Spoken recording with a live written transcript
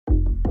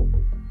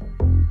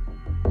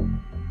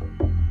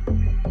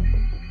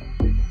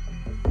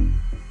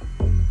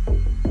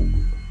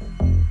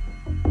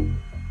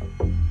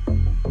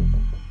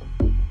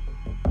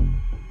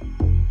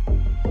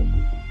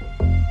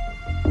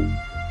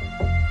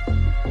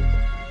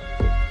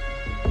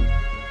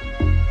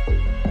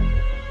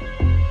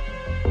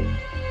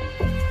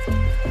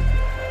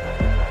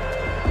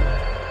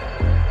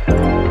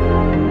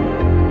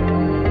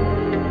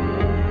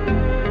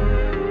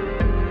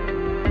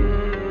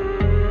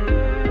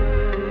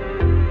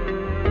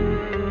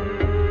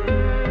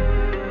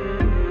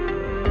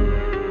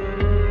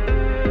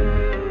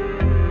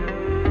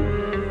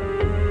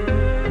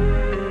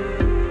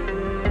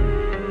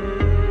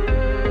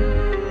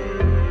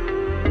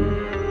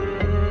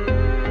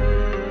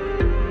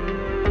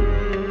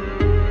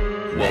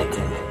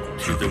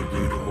the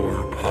Rude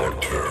Horror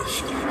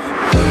Podcast.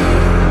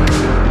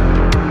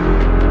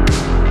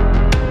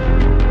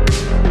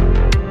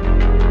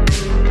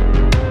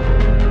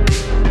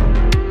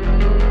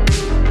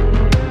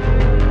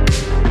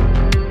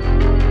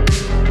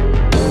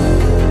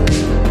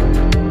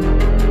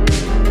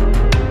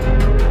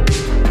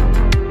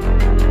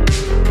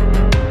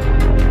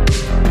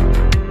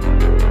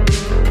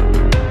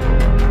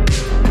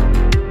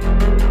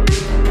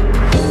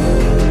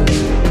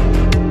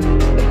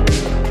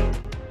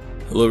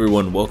 Hello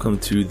everyone, welcome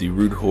to the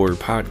Rude Horror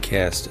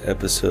Podcast,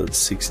 episode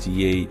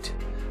 68.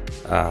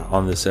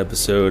 On this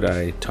episode,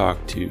 I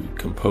talk to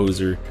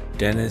composer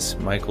Dennis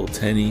Michael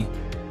Tenney.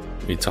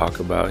 We talk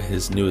about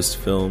his newest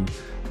film,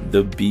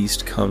 The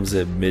Beast Comes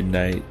at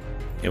Midnight,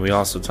 and we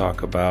also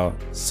talk about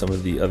some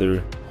of the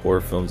other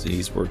horror films that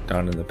he's worked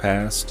on in the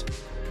past.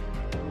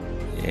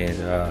 And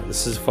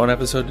this is a fun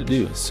episode to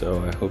do,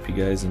 so I hope you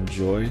guys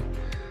enjoy.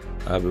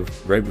 But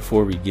right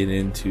before we get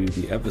into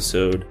the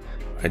episode,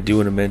 I do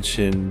want to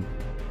mention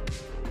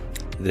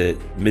that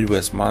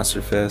Midwest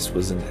Monster Fest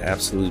was an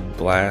absolute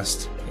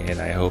blast, and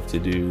I hope to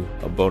do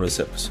a bonus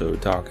episode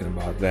talking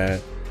about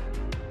that.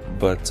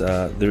 But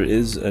there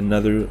is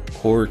another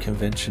horror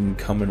convention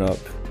coming up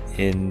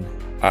in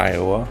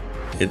Iowa.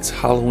 It's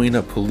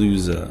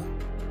Halloween-a-Palooza.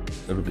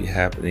 It'll be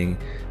happening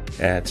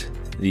at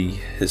the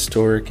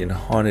historic and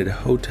haunted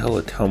Hotel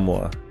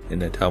Ottumwa in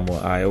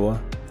Ottumwa,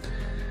 Iowa.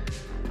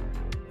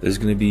 There's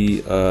going to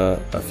be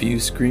a few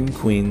Scream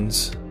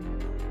Queens,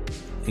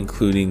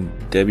 including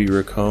Debbie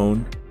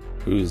Racone,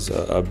 who's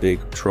a big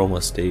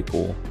Troma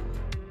staple.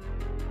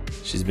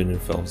 She's been in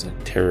films like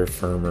Terra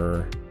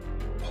Firma,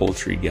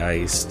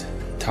 Poultrygeist,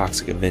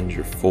 Toxic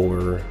Avenger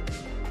 4, and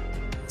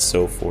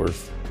so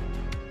forth.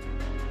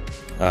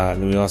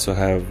 Then we also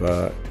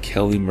have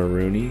Kelly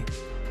Maroney,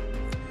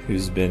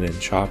 who's been in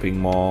Chopping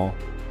Mall,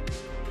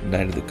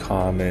 Night of the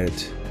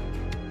Comet,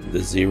 The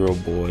Zero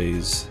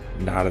Boys,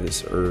 Not of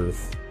This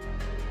Earth,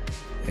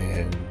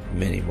 and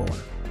many more.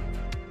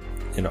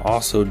 And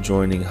also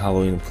joining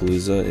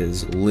Halloween-a-Palooza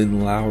is Lynn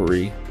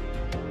Lowry.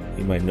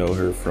 You might know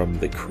her from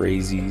The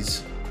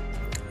Crazies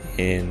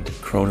and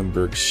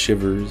Cronenberg's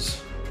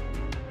Shivers.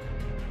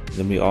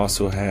 Then we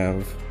also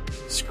have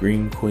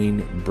Scream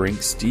Queen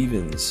Brinke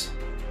Stevens,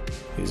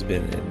 who's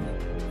been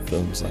in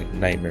films like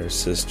Nightmare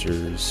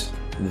Sisters,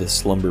 The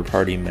Slumber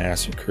Party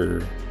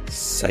Massacre,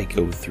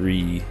 Psycho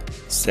 3,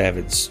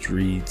 Savage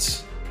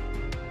Streets,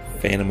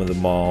 Phantom of the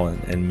Mall,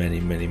 and many,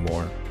 many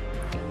more.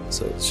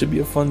 So it should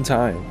be a fun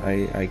time.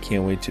 I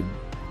can't wait to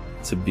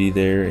be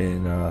there,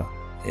 and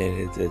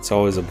it's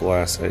always a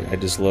blast. I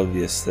just love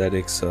the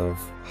aesthetics of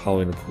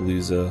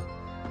Halloween-a-Palooza.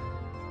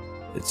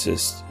 It's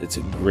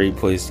a great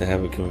place to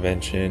have a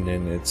convention,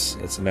 and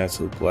it's an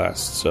absolute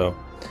blast. So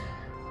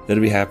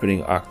that'll be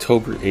happening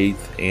October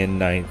 8th and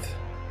 9th.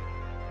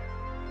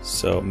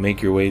 So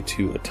make your way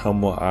to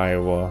Ottumwa,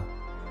 Iowa,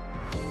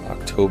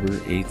 October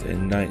 8th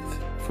and 9th.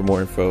 For more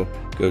info,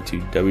 go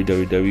to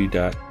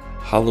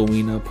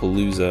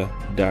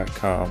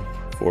www.halloweenapalooza.com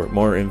for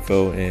more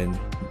info and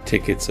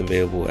tickets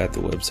available at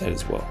the website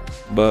as well.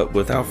 But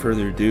without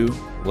further ado,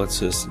 let's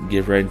just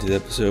get right into the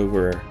episode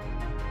where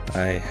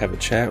I have a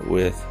chat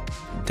with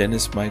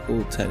Dennis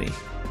Michael Tenney.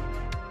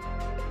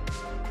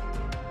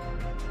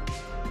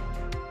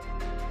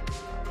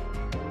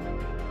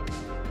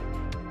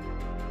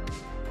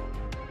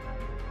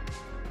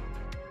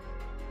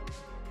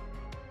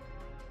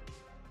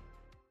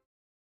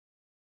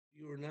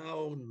 You are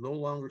now no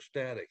longer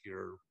static.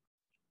 You're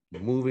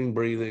moving,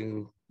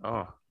 breathing.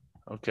 Oh,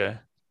 okay.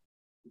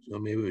 So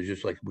maybe it was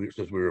just like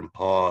since we were in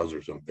pause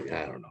or something.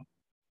 I don't know.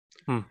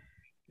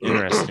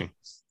 Interesting.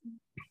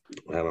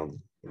 I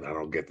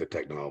don't get the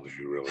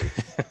technology really.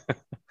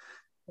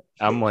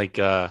 I'm like,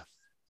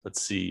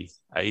 let's see.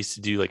 I used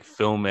to do like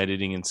film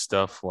editing and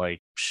stuff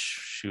like,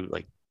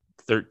 like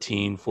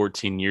 13,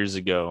 14 years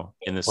ago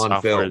in the On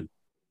software. film.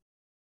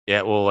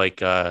 Yeah, well, like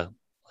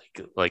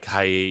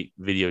Hi8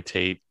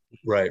 videotape.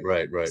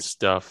 Right.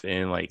 Stuff,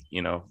 and like,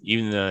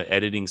 even the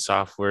editing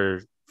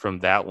software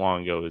from that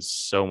long ago is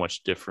so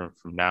much different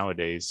from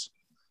nowadays.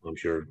 I'm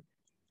sure.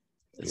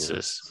 It's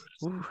just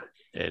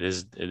it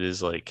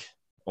is like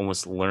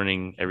almost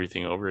learning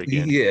everything over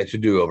again. Yeah, it's a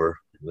do-over.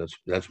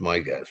 That's my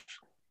guess.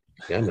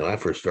 Yeah, when I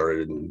first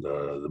started in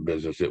the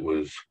business, it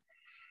was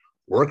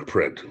work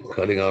print,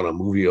 cutting on a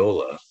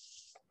moviola.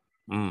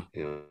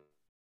 It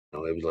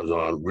was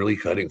on really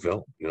cutting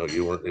film. It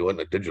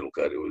wasn't a digital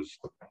cut. It was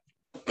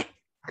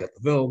cut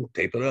the film,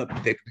 tape it up,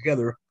 tape it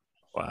together.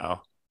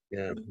 Wow.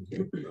 Yeah,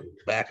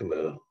 back in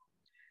the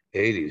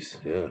 80s.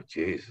 Yeah,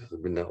 geez, it's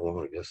been that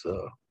long, I guess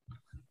so.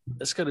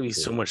 That's got to be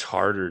so much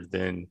harder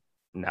than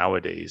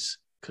nowadays,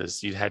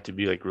 because you had to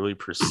be like really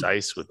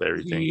precise with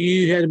everything.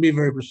 You had to be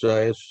very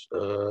precise.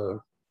 I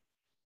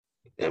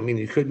mean,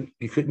 you couldn't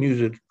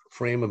use a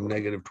frame of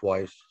negative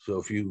twice. So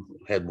if you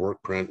had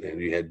work print and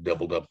you had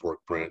doubled up work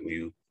print,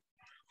 and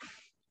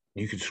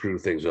you could screw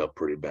things up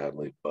pretty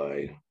badly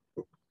by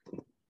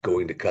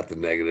going to cut the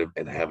negative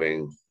and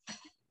having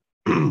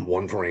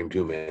one frame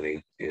too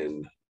many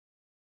in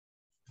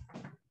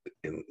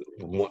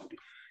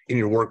in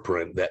your work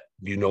print that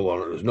you no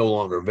longer is no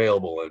longer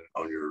available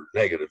on your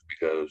negative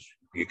because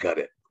you cut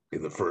it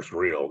in the first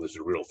reel. This is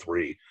reel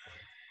 3.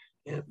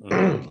 And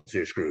so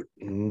you're screwed.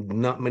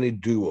 Not many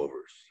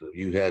do-overs.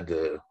 You had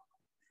to.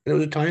 It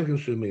was a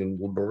time-consuming and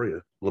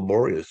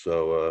laborious.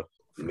 So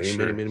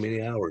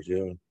many hours.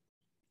 Yeah,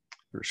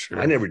 for sure.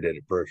 I never did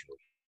it personally.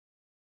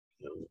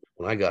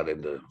 When I got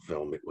into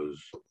film, it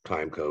was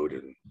time code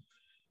and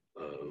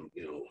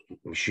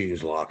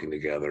machines locking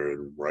together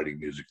and writing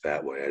music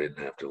that way. I didn't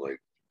have to like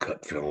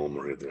cut film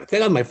or anything. I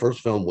think on my first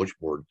film,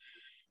 Witchboard,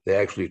 they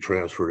actually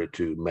transferred it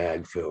to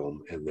mag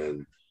film, and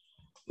then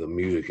the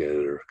music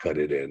editor cut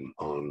it in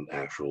on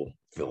actual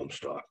film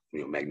stock,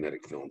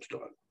 magnetic film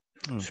stock,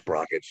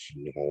 sprockets,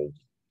 and the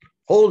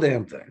whole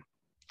damn thing.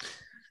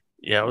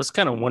 Yeah, I was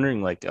kind of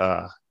wondering, like,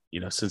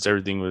 since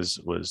everything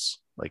was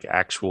like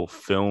actual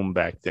film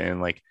back then,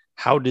 like,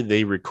 how did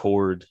they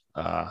record,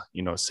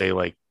 say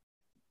like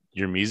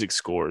your music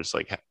scores?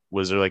 Like,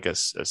 was there like a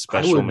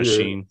special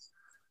machine?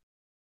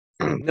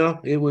 No,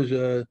 it was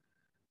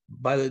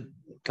by the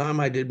time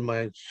I did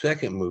my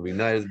second movie,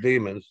 Night of the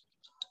Demons,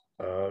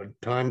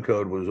 time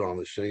code was on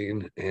the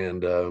scene,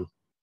 and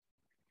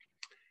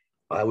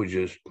I would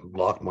just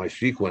lock my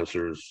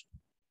sequencers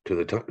to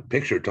the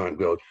picture time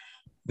code.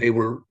 They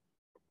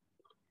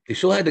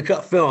still had to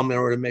cut film in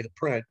order to make a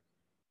print,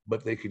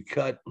 but they could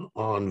cut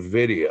on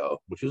video,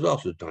 which is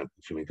also time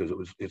consuming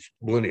because it's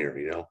linear.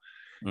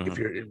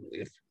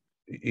 If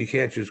you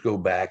can't just go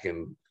back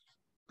and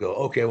go,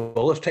 okay,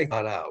 well, let's take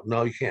that out.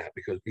 No, you can't,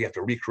 because you have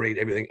to recreate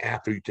everything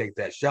after you take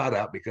that shot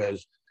out,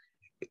 because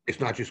it's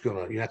not just you're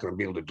not going to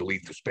be able to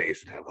delete the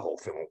space and have the whole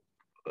film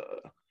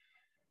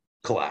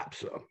collapse.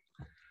 So,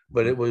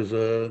 but it was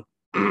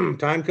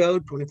time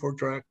code, 24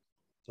 track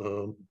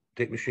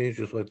tape machines,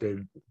 just like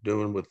they're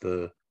doing with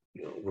the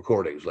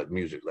recordings, like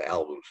music, the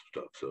albums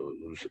and stuff. So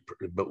it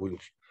was,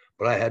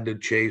 but I had to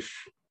chase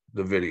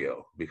the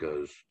video,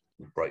 because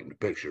writing the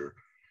picture,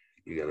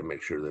 you got to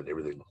make sure that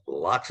everything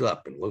locks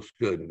up and looks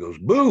good and goes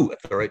boo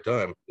at the right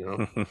time,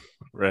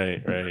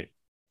 Right.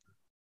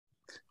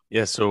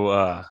 Yeah.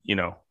 So,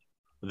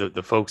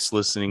 the folks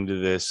listening to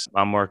this,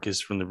 I'm Marcus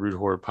from the Rude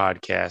Horror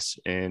Podcast,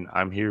 and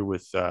I'm here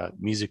with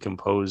music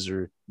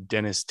composer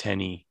Dennis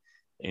Tenney,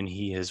 and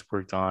he has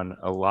worked on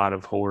a lot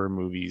of horror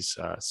movies.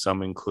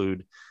 Some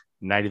include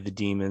Night of the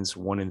Demons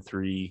 1 and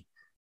 3,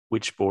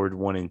 Witchboard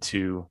 1 and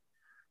 2,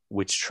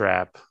 Witch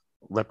Trap,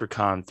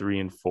 Leprechaun 3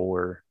 and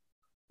 4,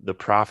 The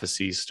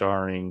Prophecy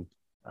starring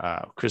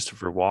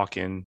Christopher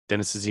Walken.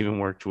 Dennis has even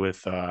worked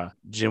with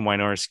Jim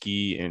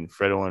Wynorski and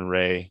Fred Olen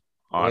Ray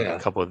on a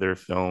couple of their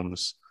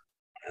films.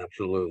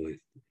 Absolutely.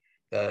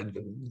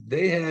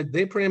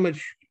 They pretty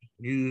much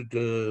used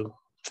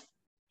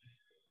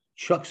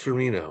Chuck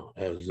Serino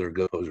as their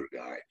gozer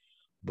guy,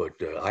 but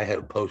I had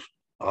a post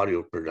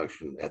audio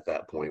production at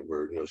that point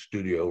where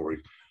studio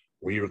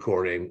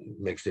re-recording,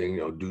 mixing,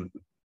 do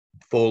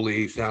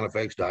Foley, sound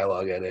effects,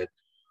 dialogue edit,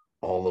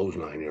 all those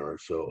 9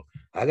 yards. So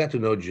I got to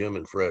know Jim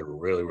and Fred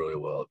really, really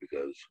well,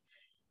 because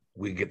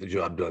we get the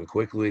job done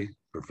quickly,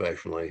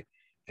 professionally,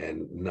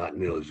 and not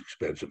nearly as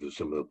expensive as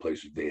some of the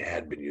places they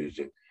had been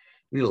using.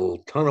 We did a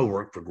ton of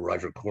work for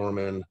Roger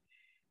Corman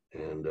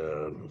and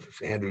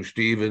Andrew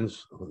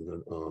Stevens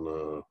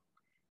on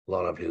a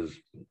lot of his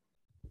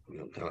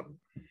kind of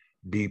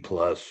B+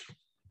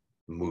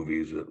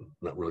 movies,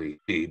 not really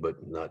B, but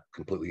not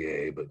completely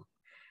A. But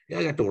yeah,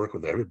 I got to work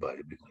with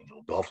everybody.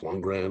 Dolph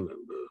Lundgren and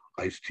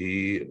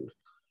Ice-T, and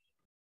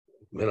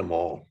met them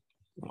all.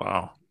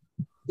 Wow.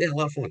 Yeah, a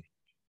lot of fun.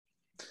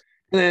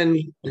 And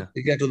then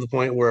it got to the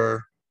point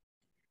where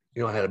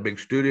I had a big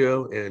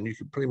studio, and you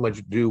could pretty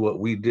much do what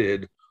we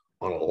did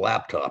on a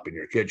laptop in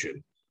your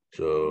kitchen.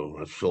 So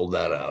I sold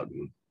that out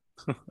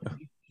and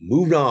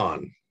moved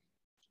on.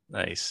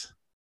 Nice.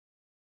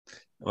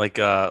 Like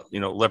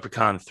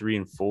Leprechaun 3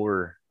 and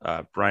 4,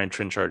 Brian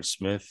Trenchard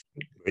Smith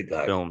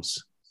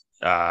films.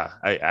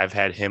 I've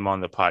had him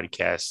on the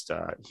podcast.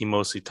 He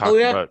mostly talked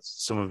about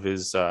some of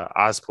his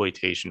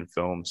Ozploitation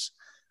films.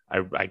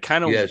 I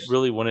kind of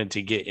really wanted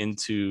to get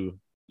into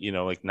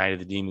like Night of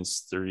the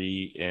Demons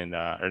 3 and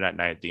or not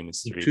Night of the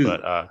Demons 3, 2.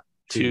 But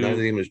 2. Night of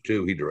the Demons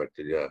 2 he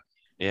directed.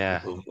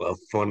 Yeah, a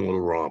fun little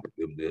romp.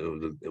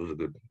 It was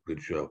a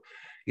good show.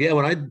 Yeah,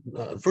 when I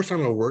first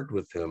time I worked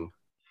with him,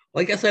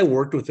 well, I guess I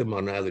worked with him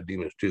on Night of the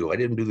Demons 2. I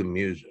didn't do the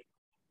music,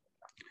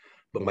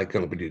 but my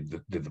company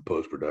did the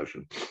post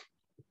production.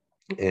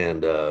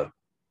 And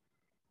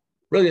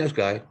really nice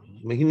guy. I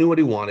mean, he knew what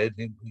he wanted.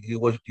 He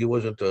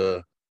wasn't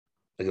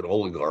like an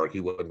oligarch. He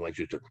wasn't like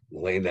just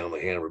laying down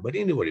the hammer, but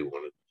he knew what he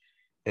wanted.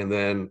 And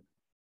then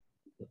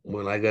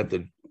when I got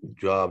the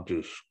job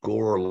to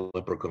score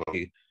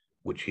Leprechaun,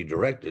 which he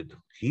directed,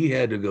 he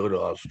had to go to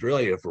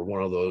Australia for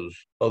one of those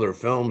other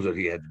films that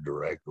he had to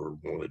direct or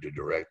wanted to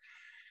direct.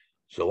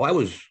 So I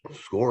was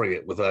scoring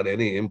it without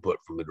any input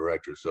from the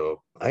director.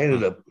 So I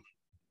ended up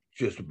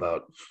just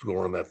about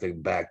scoring that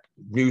thing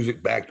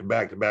music back to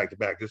back,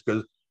 just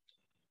because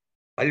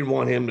I didn't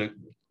want him to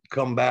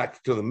come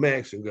back to the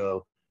mix and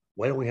go,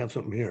 why don't we have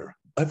something here?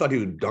 I thought he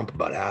would dump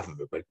about half of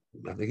it, but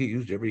I think he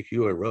used every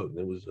cue I wrote.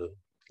 There was a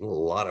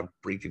lot of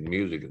freaking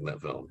music in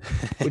that film,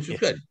 which is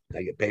good.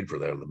 I get paid for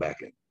that on the back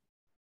end.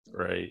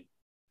 Right.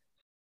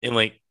 And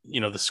like,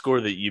 the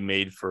score that you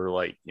made for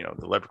like,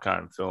 the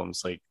Leprechaun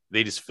films, like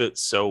they just fit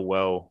so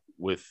well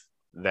with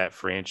that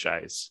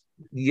franchise.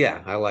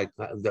 Yeah, I like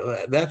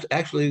that's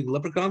actually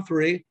Leprechaun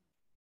 3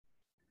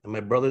 and my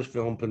brother's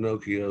film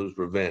Pinocchio's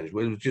Revenge. It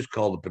was just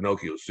called the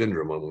Pinocchio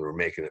Syndrome when we were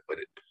making it, but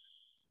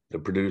the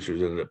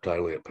producers ended up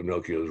titling it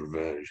Pinocchio's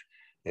Revenge.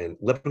 And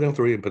Leprechaun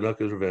 3 and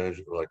Pinocchio's Revenge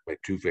are like my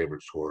two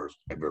favorite scores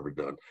I've ever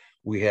done.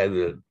 We had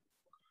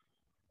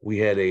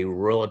a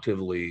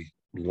relatively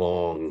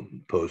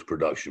long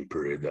post-production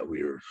period that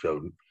we were,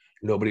 so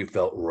nobody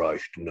felt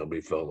rushed.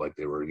 Nobody felt like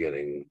they were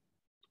getting,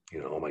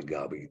 oh my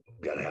God, we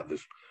got to have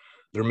this.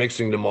 They're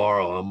mixing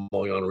tomorrow. I'm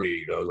only on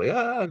read. I was like,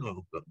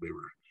 no, but we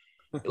were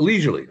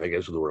leisurely, I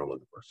guess is the word I'm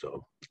looking for.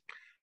 So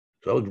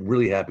I was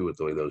really happy with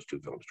the way those two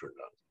films turned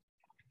out.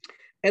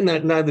 And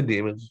that Night of the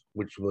Demons,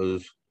 which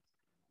was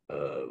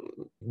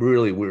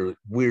really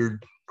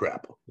weird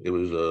crap. It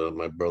was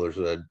my brother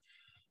said,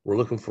 we're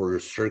looking for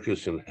a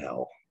circus in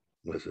hell.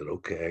 I said,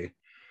 okay.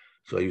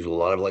 So I used a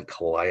lot of like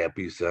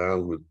calliope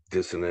sound with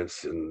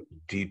dissonance and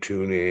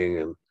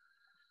detuning, and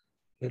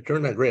it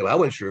turned out great. I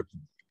wasn't sure if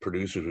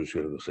producers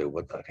were going to say,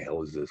 what the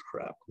hell is this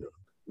crap?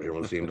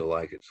 Everyone seemed to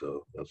like it,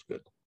 so that's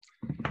good.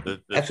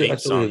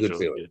 That's always a good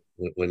feeling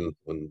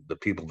when the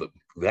people, the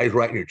guys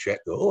writing your check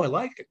go, oh, I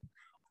like it.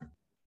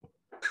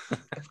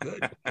 That's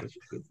good. That's a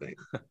good thing.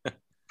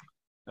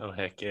 Oh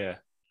heck yeah.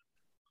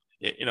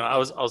 Yeah,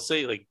 I'll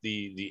say like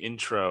the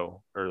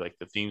intro or like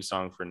the theme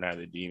song for Night of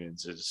the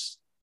Demons is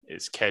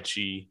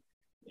catchy,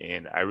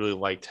 and I really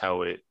liked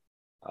how it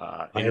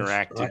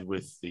interacted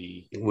with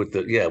the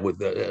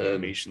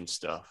animation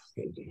stuff.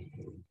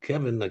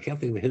 Kevin, I can't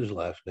think of his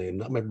last name,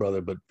 not my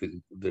brother, but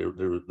the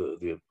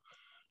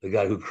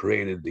guy who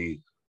created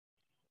the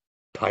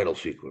title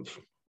sequence,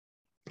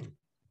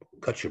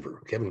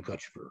 Kevin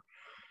Kutchiver.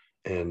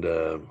 And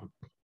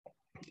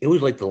it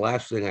was like the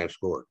last thing I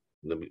scored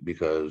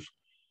because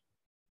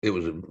it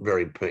was a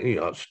very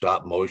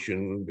stop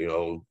motion,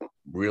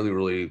 really,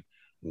 really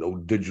no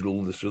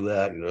digital this or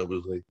that. It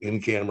was like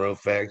in camera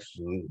effects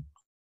and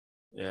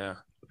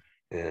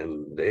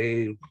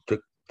they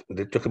took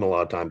them a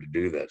lot of time to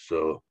do that.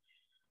 So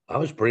I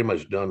was pretty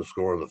much done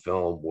scoring the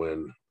film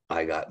when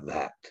I got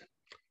that.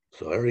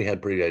 So I already had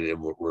a pretty idea of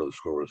where the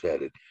score was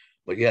headed.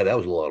 But yeah, that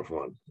was a lot of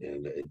fun,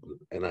 and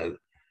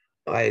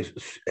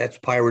that's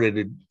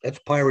pirated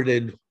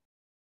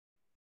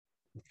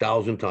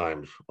 1,000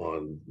 times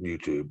on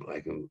YouTube. I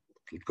can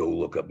go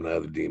look up Night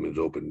of the Demons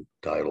open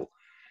title,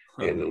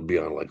 and it'll be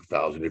on like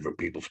 1,000 different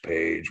people's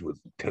page with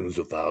tens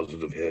of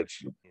thousands of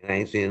hits. I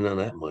ain't seeing none of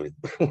that money.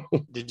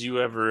 Did you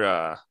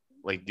ever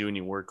like do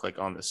any work like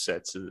on the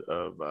sets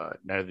of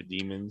Night of the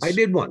Demons? I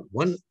did one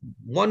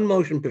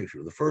motion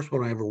picture. The first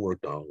one I ever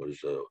worked on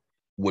was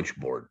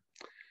Witchboard.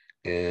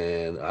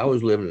 And I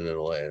was living in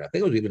LA, and I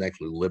think I was even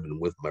actually living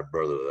with my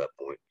brother at that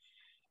point.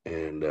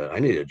 And I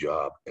needed a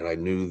job, and I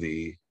knew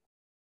the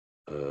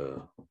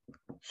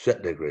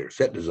set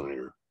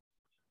designer.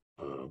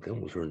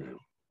 What was her name?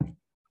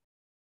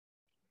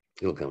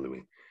 It'll come to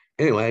me.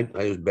 Anyway,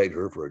 I just begged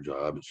her for a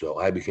job, so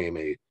I became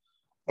a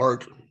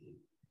art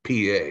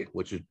PA,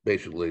 which is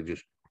basically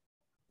just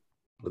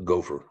the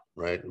gopher,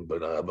 right?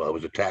 But I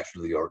was attached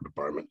to the art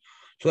department,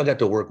 so I got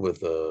to work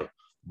with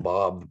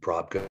Bob, the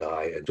prop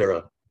guy, and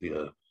Sarah,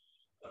 the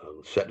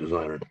set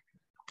designer.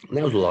 And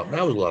that was a lot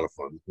of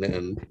fun.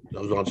 And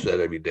I was on set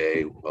every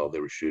day while they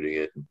were shooting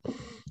it.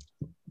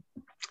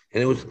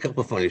 And it was a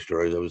couple of funny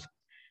stories.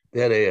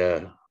 They had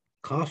a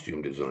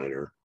costume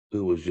designer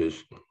who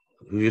just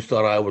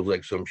thought I was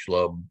like some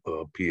schlub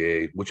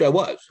PA, which I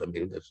was. I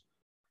mean,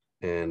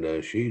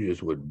 and she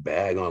just would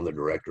bag on the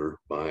director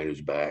behind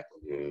his back.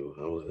 I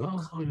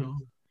was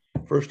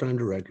like, first time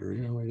director,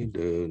 what you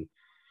do?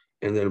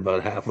 And then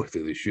about halfway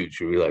through the shoot,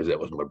 she realized that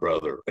was my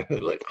brother.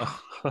 Like,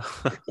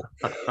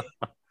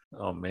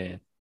 oh man.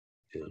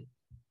 Yeah.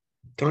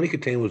 Tawny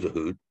Kitaen was a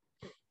hoot.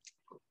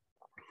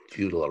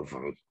 She was a lot of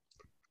fun.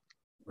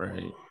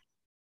 Right.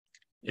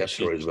 Got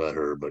stories about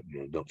her, but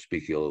don't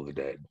speak ill of the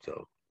dead.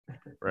 So.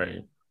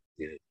 Right.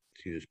 Yeah,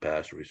 she just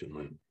passed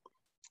recently.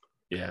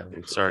 Yeah,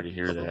 I'm sorry to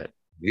hear that.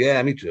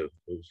 Yeah, me too.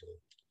 It was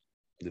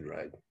a good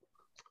ride.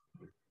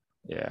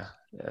 Yeah,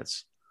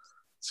 it's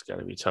got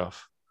to be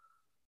tough.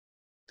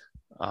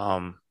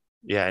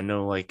 Yeah, I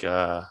know. Like,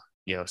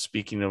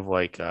 speaking of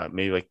like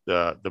maybe like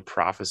the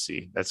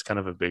Prophecy, that's kind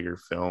of a bigger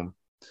film.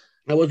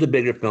 That was a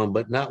bigger film,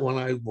 but not when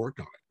I worked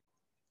on it.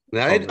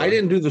 Now, I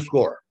didn't do the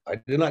score. I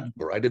did not.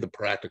 I did the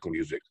practical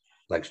music,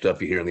 like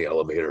stuff you hear in the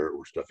elevator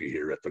or stuff you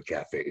hear at the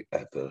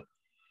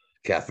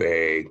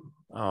cafe.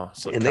 Oh,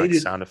 so and they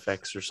did sound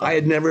effects or something.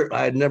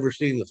 I had never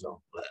seen the film,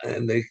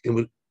 and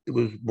it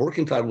was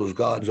working title was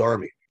God's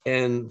Army,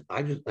 and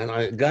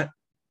I got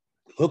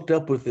hooked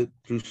up with it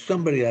through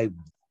somebody I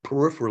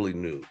peripherally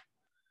knew,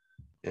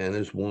 and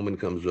this woman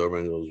comes over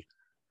and goes,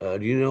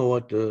 "Do you know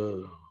what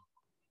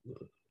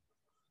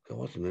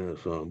what's the name of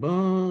the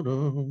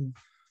song?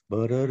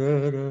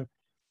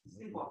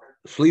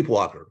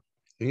 Sleepwalker.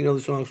 You know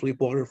the song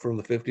Sleepwalker from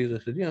the 50s?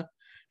 I said, yeah.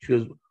 She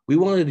goes, we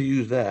wanted to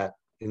use that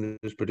in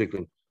this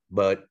particular,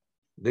 but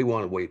they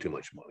wanted way too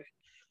much money.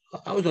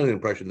 I was under the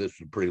impression this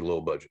was a pretty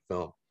low budget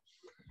film.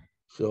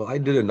 So I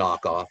did a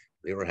knockoff.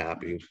 They were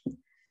happy.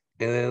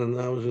 And then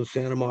I was in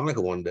Santa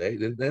Monica one day.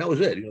 And that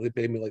was it. You know, they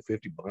paid me like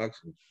 $50.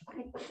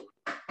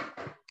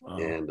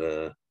 And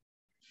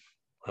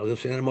I was in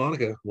Santa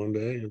Monica one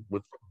day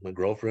with my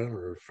girlfriend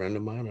or a friend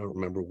of mine. I don't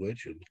remember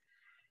which. And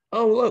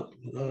oh, look,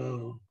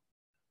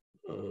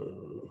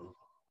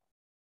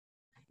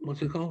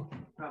 what's it called?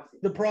 Prophecy.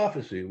 The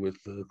Prophecy with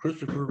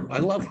Christopher. I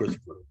love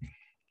Christopher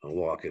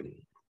Walken.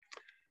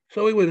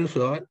 So we went and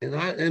saw it, and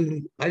I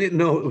didn't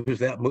know it was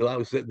that movie. I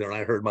was sitting there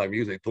and I heard my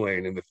music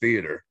playing in the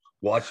theater,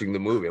 watching the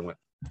movie. I went,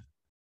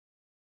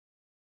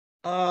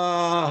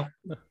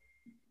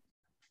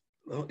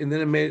 and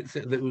then it made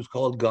it. It was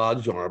called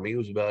God's Army. It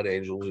was about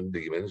angels and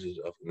demons, and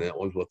that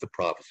was what the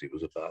prophecy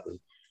was about.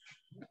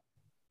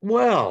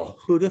 Well,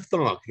 who'd have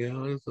thought? You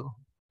know,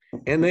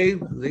 and they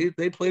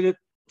played it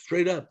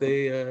straight up.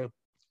 They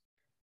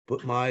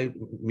put my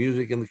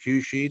music in the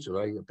cue sheets, and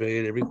I get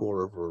paid every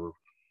quarter for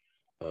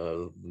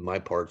my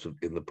parts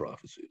in the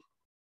prophecy.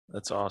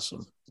 That's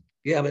awesome.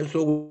 Yeah, but it's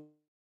so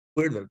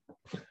weird that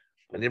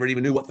I never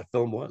even knew what the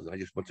film was. I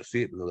just went to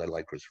see it because I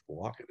like Christopher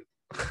Walken.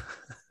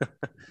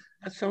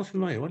 That sounds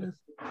familiar. What is?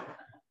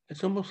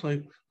 It's almost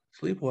like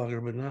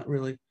Sleepwalker, but not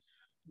really.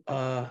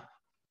 I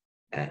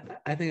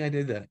think I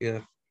did that. Yeah.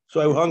 So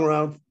I hung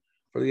around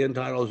for the end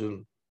titles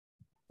and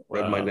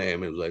read my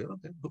name. It was like,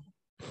 okay, cool.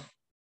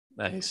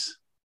 Nice.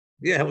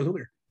 Yeah, it was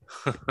weird.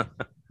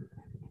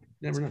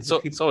 Never know. So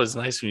it's always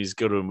nice when you just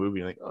go to a movie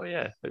and like, oh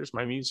yeah, there's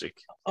my music.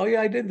 Oh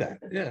yeah, I did that.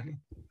 Yeah.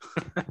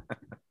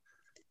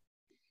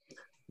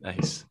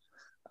 Nice.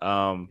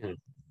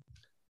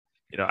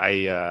 You know,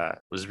 I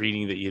was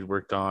reading that you had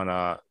worked on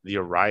The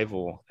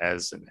Arrival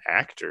as an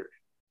actor.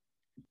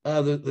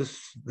 The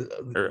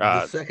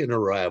second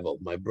Arrival,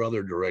 my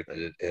brother directed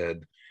it,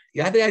 and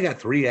yeah, I think I got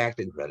 3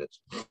 acting credits.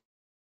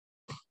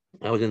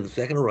 I was in the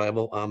second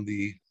Arrival. I'm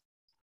the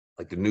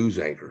news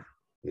anchor,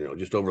 you know,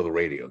 just over the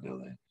radio. You know,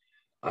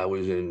 I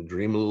was in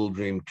Dream a Little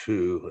Dream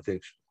 2.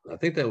 I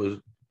think that was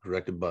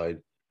directed by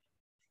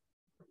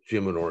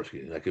Jim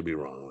Wynorski. I could be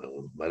wrong. It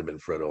might have been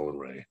Fred Olen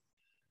Ray.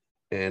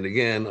 And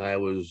again, I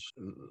was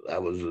a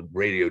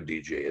radio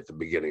DJ at the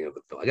beginning of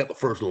the film. I got the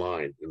first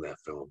line in that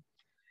film.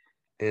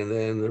 And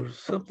then there was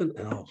something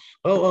else.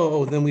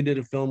 Then we did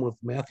a film with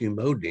Matthew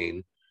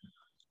Modine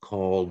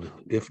called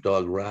If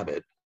Dog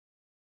Rabbit.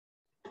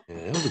 And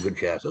that was a good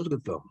cast. That was a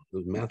good film. It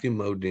was Matthew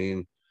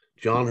Modine,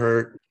 John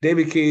Hurt,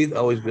 David Keith,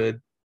 always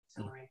good.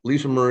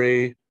 Lisa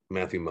Marie,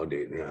 Matthew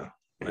Modine, yeah.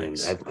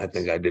 Nice. And I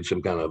think I did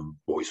some kind of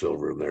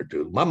voiceover in there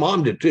too. My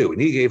mom did too, and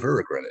he gave her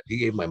a credit. He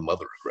gave my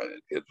mother a credit.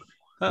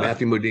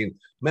 Matthew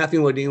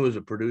Modine was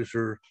a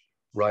producer,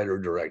 writer,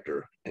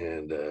 director,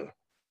 and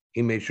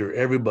he made sure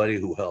everybody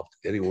who helped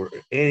anywhere,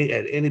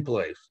 at any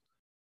place,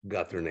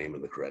 got their name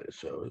in the credits.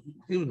 So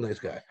he was a nice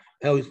guy.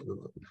 I always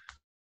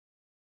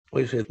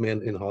said,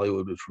 man in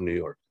Hollywood was from New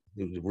York.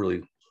 He was a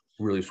really,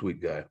 really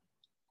sweet guy.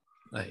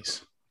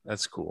 Nice.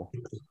 That's cool.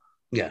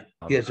 Yeah.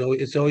 Yeah. So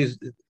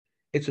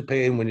it's a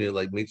pain when you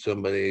like meet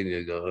somebody and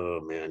you go,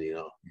 oh man, you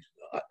know,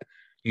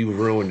 you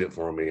ruined it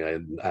for me.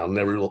 I'll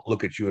never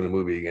look at you in a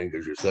movie again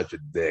because you're such a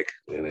dick.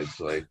 And it's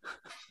like,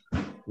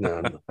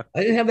 no.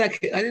 I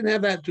didn't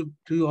have that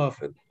too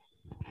often.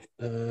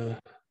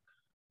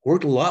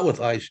 Worked a lot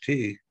with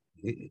Ice-T,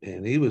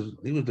 and he was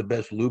the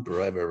best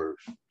looper I've ever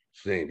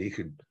seen. He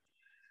could,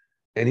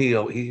 and he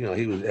was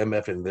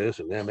MF-ing this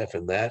and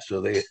MF-ing that.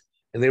 So they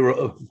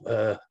were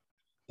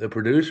the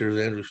producers,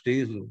 Andrew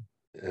Steves,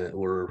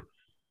 were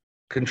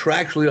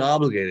contractually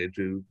obligated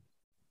to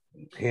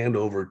hand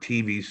over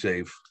TV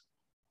safe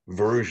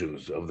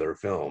versions of their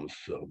films.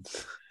 So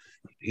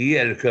he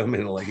had to come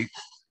in like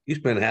he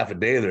spent half a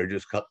day there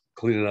just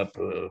cleaning up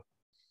all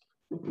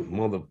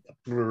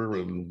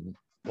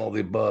the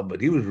above,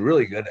 but he was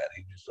really good at it.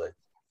 He just like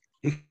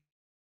he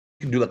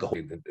can do like a whole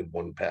in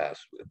one pass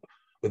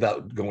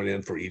without going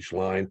in for each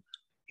line.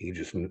 He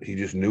just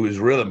knew his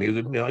rhythm. He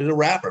was he's a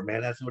rapper,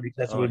 man. That's what he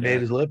made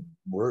his living.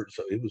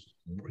 So he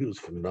was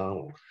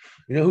phenomenal.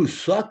 You know who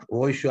sucked?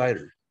 Roy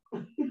Scheider.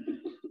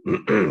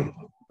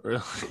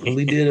 Really?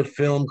 He did a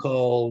film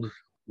called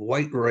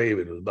White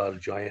Raven. It was about a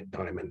giant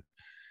diamond,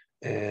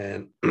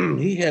 and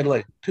he had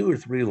like 2 or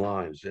 3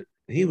 lines that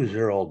he was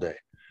there all day.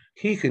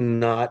 He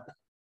cannot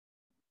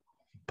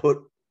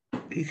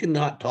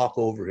talk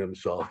over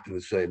himself in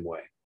the same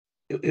way.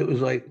 It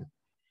was like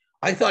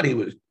I thought he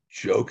was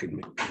joking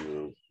me.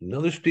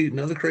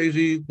 Another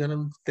crazy kind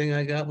of thing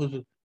I got was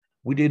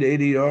we did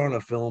ADR on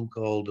a film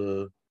called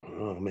I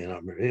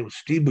remember. It was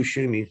Steve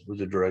Buscemi was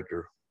the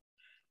director.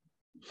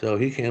 So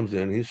he comes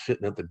in, he's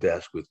sitting at the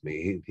desk with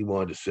me. He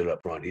wanted to sit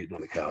up front, eating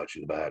on the couch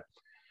in the back.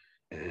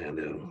 And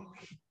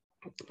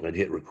I'd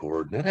hit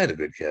record. And that had a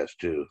good cast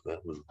too.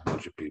 That was a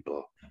bunch of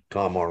people.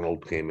 Tom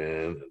Arnold came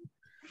in.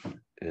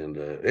 And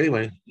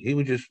anyway, he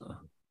would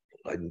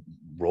I'd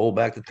roll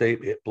back the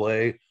tape, hit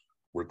play,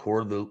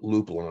 record the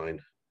loop line,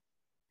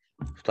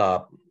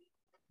 stop,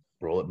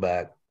 roll it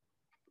back.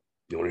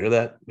 You want to hear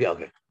that? Yeah,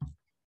 okay.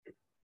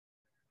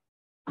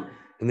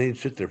 And they'd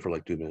sit there for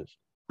like 2 minutes,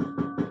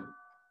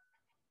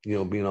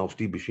 being all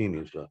Steve Buscemi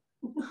and stuff.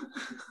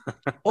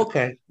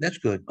 Okay, that's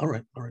good. All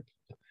right.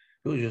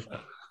 It was just.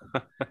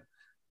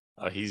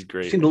 Oh, he's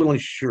great. Seemed a little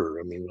unsure.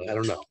 I mean, I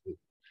don't know.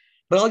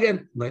 But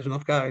again, nice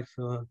enough guy,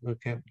 so I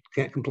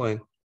can't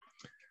complain.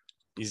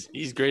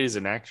 He's great as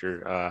an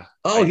actor.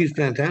 He's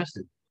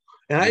fantastic.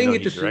 And I didn't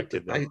get to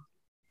directed see.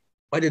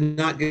 I did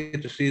not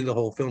get to see the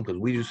whole film because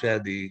we just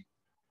had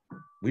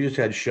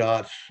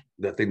shots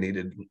that they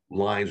needed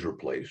lines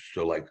replaced.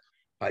 So like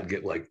I'd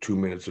get like 2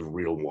 minutes of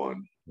reel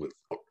 1 with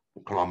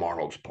Tom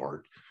Arnold's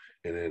part,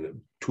 and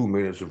then 2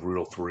 minutes of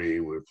reel 3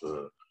 with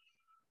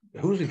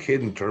who's the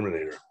kid in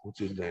Terminator? What's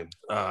his name?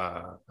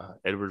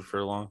 Edward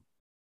Furlong.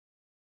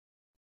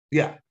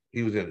 Yeah,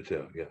 he was in it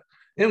too. Yeah,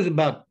 it was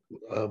about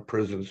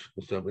prisons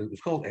and stuff. It was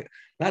called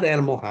not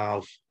Animal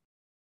House,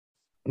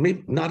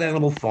 maybe not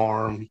Animal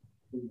Farm,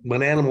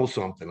 but Animal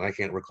something. I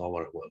can't recall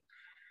what it was.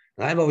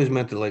 And I've always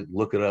meant to like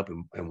look it up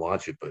and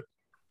watch it, but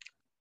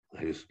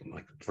I just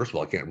like first of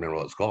all I can't remember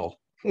what it's called.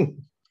 A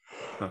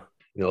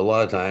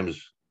lot of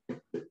times,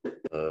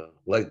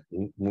 like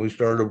when we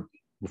started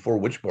before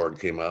Witchbard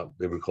came out,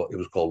 it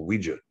was called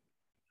Ouija.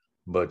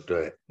 But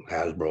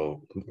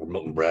Hasbro or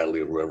Milton Bradley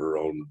or whoever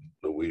owned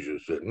the Ouija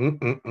said,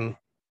 You're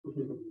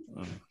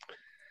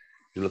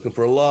looking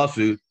for a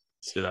lawsuit.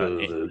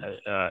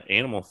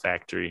 Animal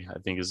Factory, I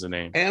think is the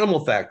name.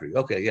 Animal Factory.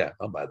 Okay, yeah,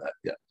 I'll buy that.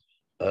 Yeah.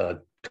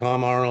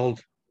 Tom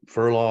Arnold,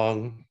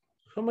 Furlong,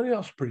 somebody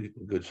else pretty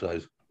good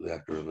sized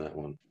actor in that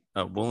one.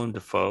 Willem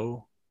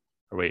Dafoe.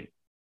 Or wait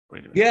a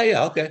minute.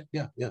 Yeah, okay.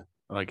 Yeah.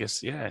 Well, I guess,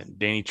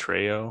 Danny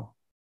Trejo.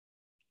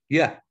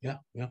 Yeah.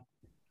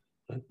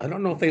 I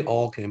don't know if they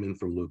all came in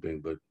for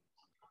looping, but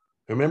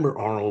I remember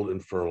Arnold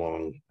and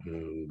Furlong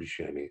and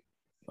Buscemi.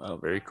 Oh,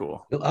 very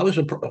cool.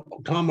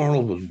 Tom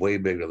Arnold was way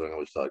bigger than I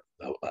always thought.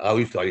 I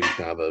always thought he was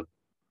kind of a,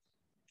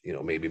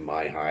 maybe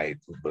my height,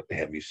 but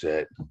heavy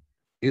set.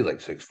 He's like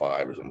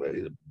 6'5" or something.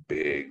 He's a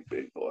big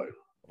boy.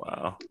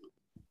 Wow.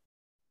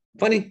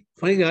 Funny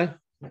guy.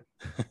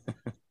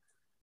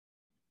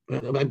 I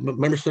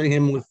remember seeing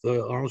him with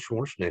Arnold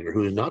Schwarzenegger,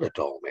 who is not a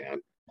tall man.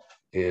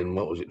 In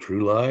what was it,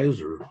 True Lies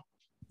or?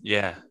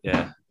 Yeah.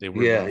 They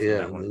were.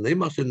 Yeah. They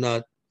must have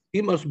not.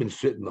 He must have been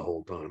sitting the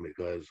whole time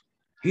because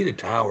he'd have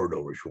towered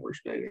over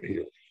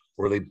Schwarzenegger.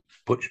 Or they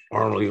put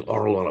Arnold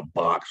on a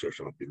box or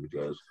something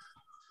because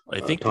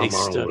I think they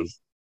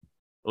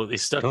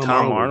stuck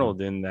Tom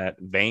Arnold in that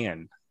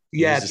van.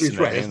 Yeah, it's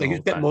right. I think he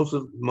spent most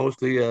of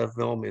the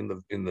film in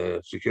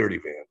the security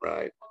van,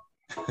 right?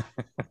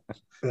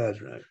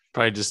 That's right.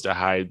 Probably just to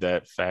hide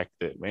that fact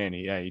that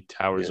he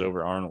towers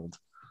over Arnold.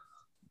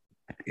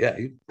 Yeah,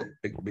 he's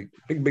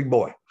big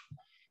boy.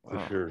 Wow.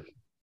 For sure.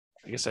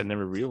 I guess I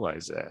never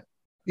realized that.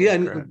 Yeah,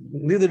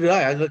 neither did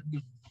I.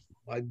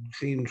 I'd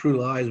seen True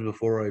Lies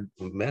before I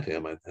met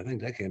him. I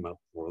think that came out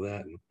before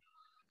that,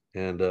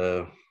 and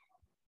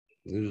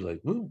he was like,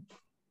 "Woo,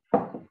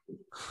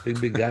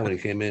 big guy" when he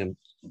came in.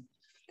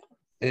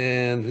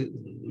 And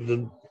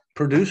the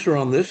producer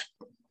on this,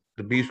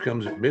 The Beast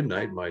Comes at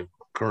Midnight, my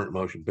current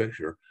motion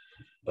picture,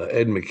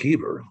 Ed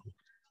McKeever.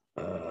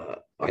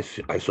 I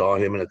saw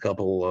him in a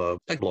couple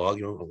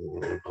blog,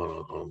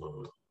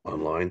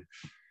 online.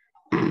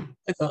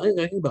 I thought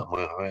he's about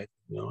my height,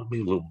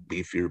 maybe a little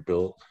beefier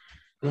built.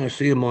 And I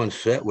see him on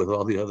set with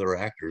all the other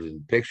actors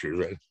in pictures.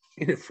 Right?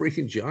 He's a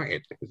freaking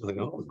giant. It's like,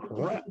 oh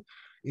crap!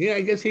 Yeah,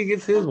 I guess he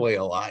gets his way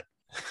a lot.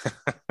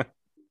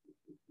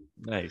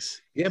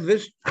 Nice. Yeah,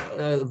 this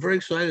very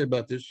excited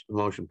about this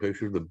motion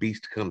picture. The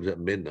Beast Comes at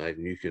Midnight,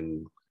 and you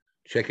can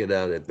check it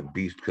out at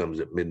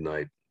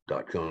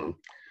thebeastcomesatmidnight.com.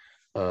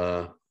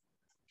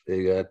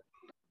 They got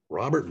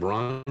Robert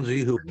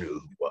Bronzi, who knew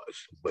who he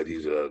was, but he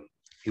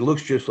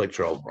looks just like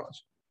Charles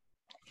Bronson,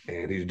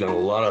 and he's done a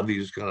lot of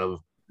these kind of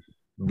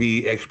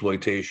B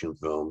exploitation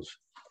films,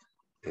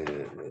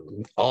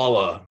 and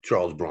all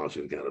Charles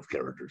Bronson kind of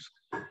characters.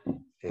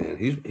 And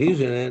he's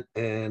in it,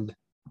 and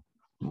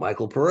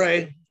Michael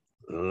Pare,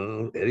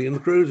 Eddie and the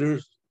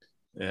Cruisers,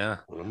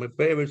 one of my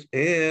favorites,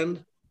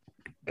 and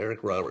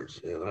Eric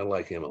Roberts, and I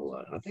like him a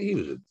lot. I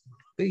think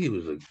he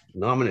was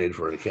nominated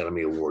for an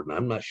Academy Award, and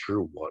I'm not sure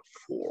what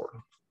for.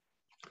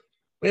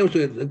 But it was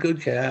a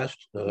good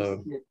cast.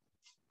 Good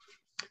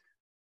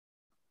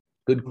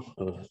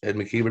Ed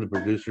McKeever, the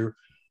producer.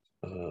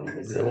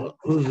 Who's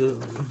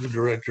the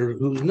director?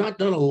 Who's not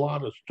done a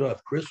lot of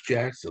stuff? Chris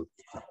Jackson.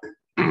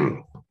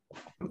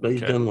 But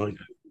he's done like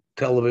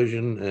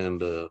television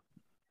and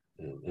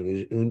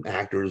he's an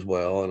actor as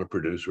well, and a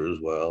producer as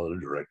well, and a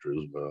director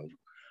as well.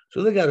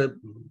 So they got a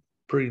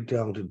pretty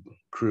talented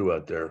crew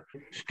out there.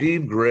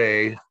 Steve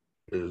Gray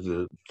is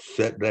a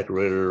set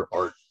decorator,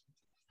 art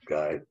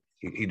guy.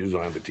 He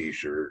designed the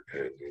T-shirt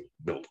and he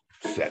built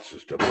sets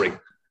and stuff,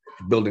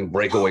 building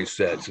breakaway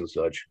sets and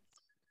such.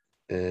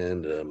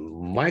 And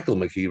Michael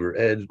McKeever,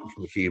 Ed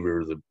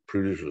McKeever, the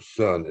producer's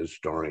son, is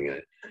starring in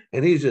it.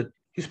 And he's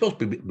supposed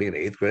to be an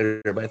 8th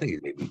grader, but I think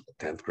he's maybe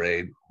 10th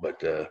grade.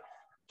 But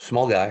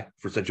small guy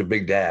for such a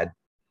big dad,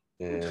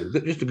 and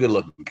just a good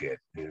looking kid.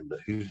 And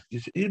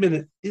he's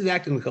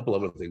acted in a couple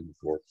other things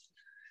before.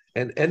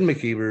 And Ed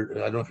McKeever,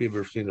 I don't know if you've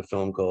ever seen a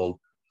film called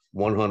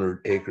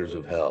 100 Acres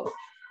of Hell.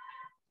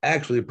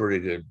 Actually, a pretty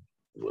good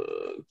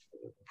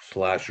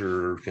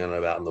slasher, kind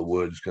of out in the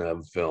woods kind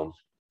of film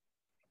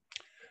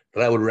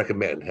that I would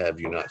recommend.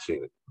 Have you not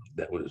seen it?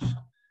 That was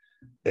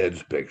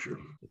Ed's picture.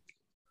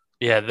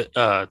 Yeah,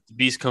 the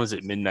Beast Comes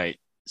at Midnight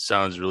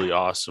sounds really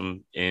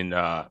awesome. And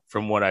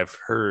from what I've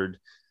heard,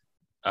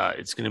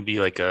 it's going to be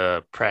like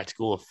a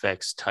practical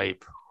effects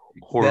type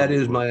horror. That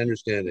is my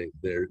understanding.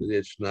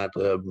 It's not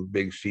a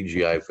big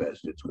CGI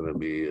fest. It's going to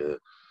be.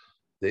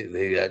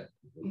 They got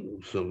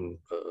some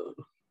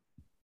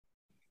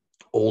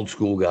old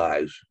school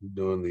guys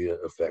doing the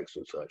effects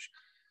and such.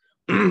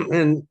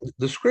 And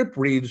the script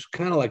reads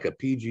kind of like a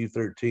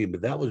PG-13,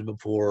 but that was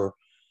before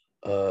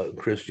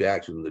Chris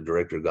Jackson, the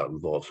director, got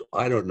involved. So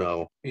I don't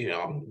know.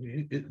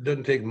 It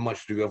doesn't take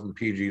much to go from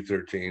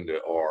PG-13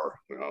 to R.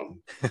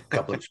 A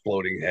couple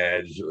exploding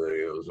heads,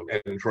 some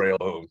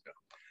entrails.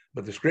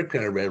 But the script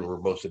kind of read where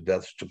most of the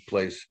deaths took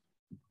place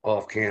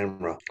off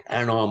camera. I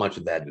don't know how much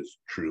of that is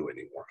true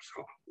anymore.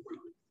 So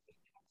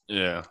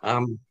yeah,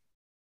 I'm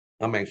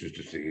anxious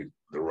to see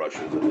the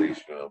Russians at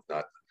least.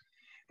 Not,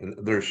 and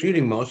they're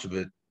shooting most of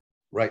it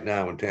right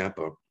now in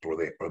Tampa, or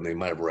they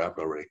might have wrapped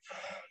already.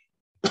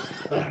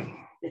 And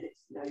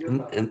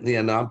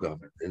yeah, now I'm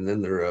coming. And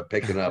then they're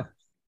picking up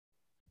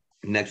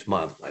next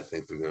month. I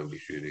think they're going to be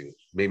shooting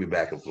maybe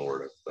back in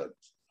Florida, but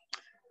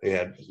they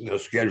had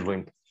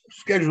scheduling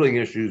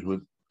issues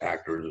with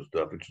actors and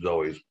stuff, which is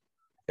always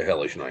a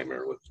hellish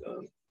nightmare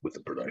with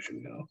the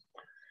production.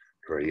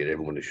 Try to get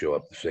everyone to show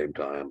up at the same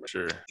time.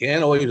 Sure,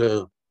 can't always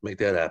make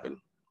that happen.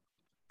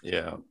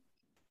 Yeah.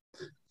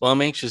 Well,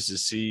 I'm anxious to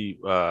see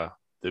the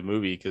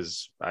movie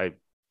because I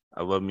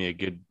love me a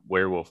good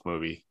werewolf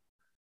movie.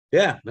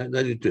 Yeah, I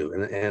do too,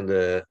 and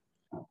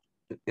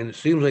it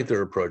seems like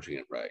they're approaching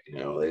it right.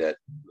 They got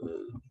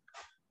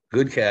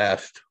good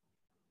cast,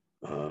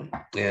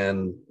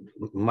 and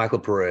Michael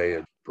Pare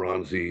and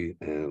Bronzy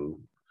and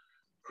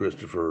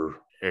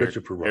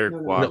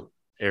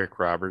Eric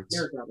Roberts.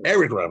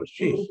 Eric Roberts,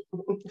 geez.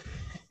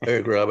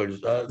 Eric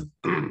Roberts.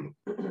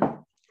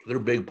 They're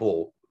big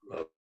pull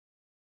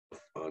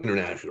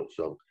international,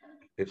 so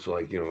it's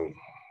like me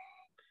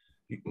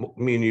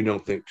and you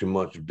don't think too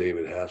much of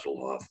David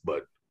Hasselhoff,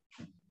 but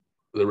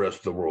the rest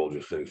of the world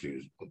just thinks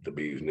he's the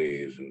bee's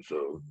knees, and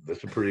so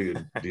that's a pretty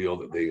good deal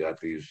that they got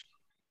these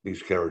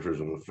characters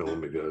in the film,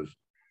 because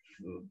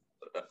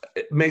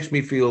it makes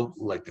me feel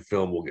like the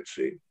film will get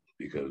seen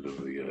because of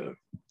the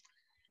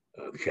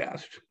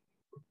cast.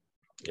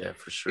 Yeah,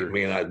 for sure. It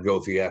may not go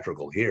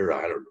theatrical here,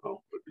 I don't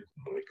know, but it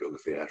might go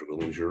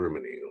theatrical in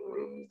Germany or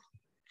in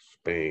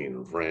Spain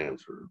or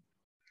France or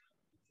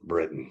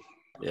Britain.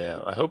 Yeah,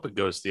 I hope it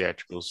goes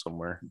theatrical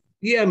somewhere.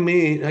 Yeah,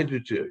 I do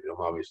too.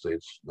 Obviously,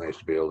 it's nice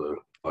to be able to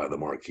buy the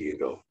marquee and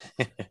go.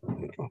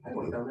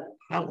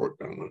 I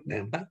worked on it,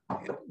 man.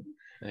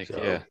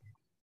 Yeah.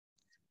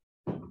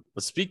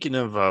 But speaking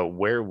of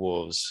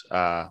werewolves,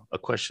 a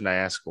question I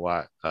ask a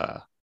lot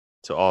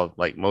to all,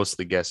 like most of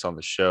the guests on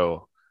the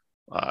show: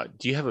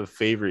 do you have a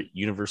favorite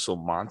Universal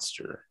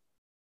monster?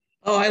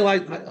 Oh, I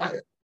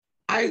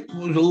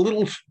was a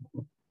little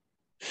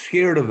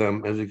scared of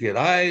them as a kid.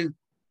 I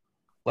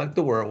like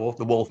the werewolf,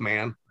 the Wolf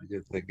Man,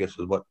 I guess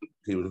is what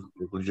he was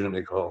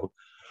legitimately called.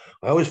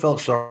 I always felt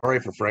sorry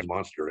for Frank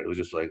Monster. It was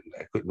just like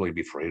I couldn't really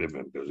be afraid of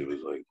him because he was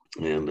like,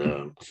 and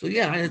so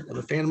yeah, I'm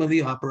a fan of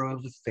the opera. I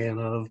was a fan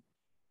of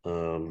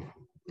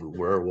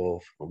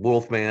werewolf,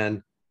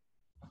 Wolfman.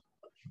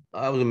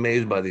 I was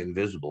amazed by the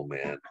Invisible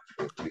Man.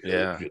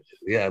 Yeah,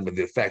 but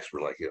the effects were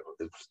like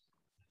it's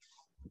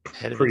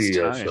pretty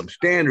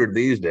substandard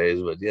these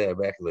days. But yeah,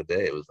 back in the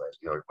day, it was like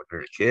when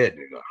you're a kid,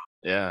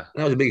 Yeah,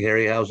 I was a big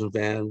Harryhausen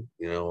fan.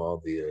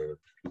 All the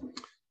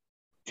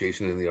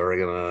Jason and the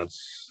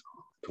Argonauts,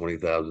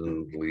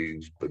 20,000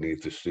 Leagues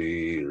Beneath the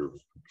Sea, or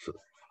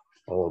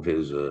all of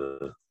his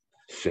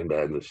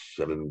Sinbad and the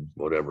Seven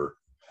whatever,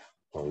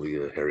 all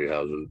the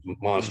Harryhausen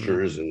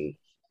monsters and.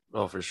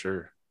 Oh, for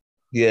sure.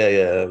 Yeah,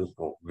 it was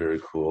very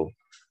cool.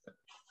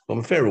 Well,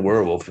 my favorite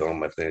werewolf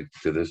film, I think,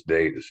 to this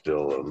date, is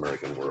still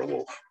American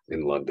Werewolf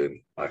in London.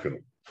 I've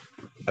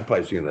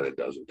probably seen that a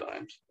dozen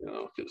times.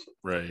 Just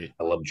right.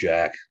 I love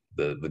Jack,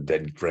 the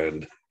dead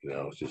friend.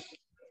 It's just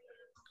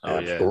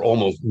or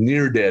almost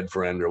near dead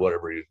friend or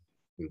whatever he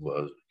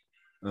was.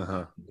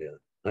 Yeah,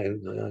 I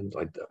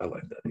like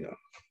that. Yeah.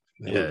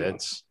 Yeah,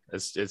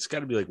 it's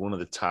got to be like one of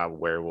the top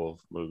werewolf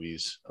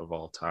movies of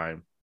all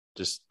time.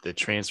 Just the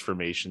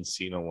transformation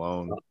scene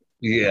alone.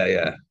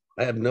 Yeah.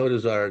 I have no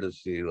desire to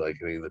see like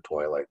any of the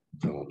Twilight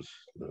films.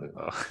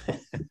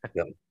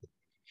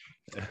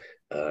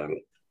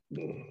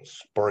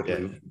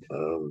 Sparkly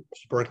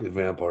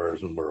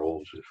vampires and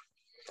werewolves.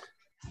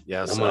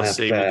 Yeah, so I'll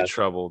save you the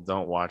trouble.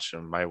 Don't watch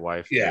them. My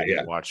wife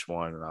watched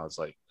one, and I was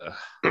like,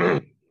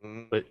 ugh.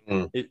 But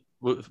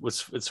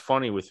what's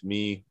funny with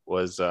me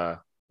was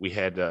we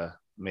had to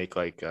make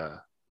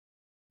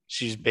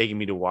she's begging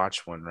me to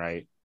watch one,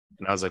 right?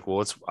 And I was like,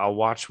 well, I'll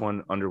watch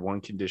one under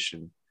one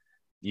condition.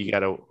 You got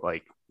to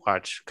like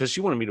watch, because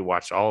she wanted me to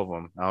watch all of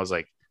them. I was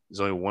like, there's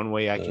only one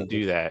way I can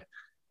do that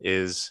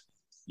is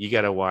you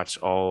got to watch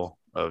all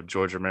of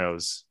George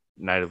Romero's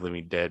Night of the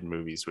Living Dead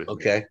movies with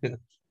me.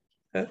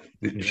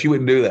 She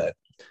wouldn't do that.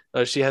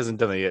 She hasn't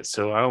done it yet,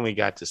 so I only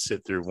got to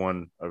sit through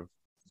one of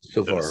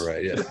so those. Far,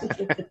 right? Yeah.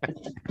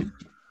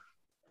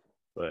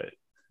 But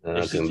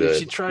if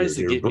she tries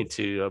to get me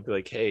to, I'll be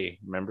like, hey,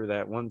 remember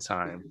that one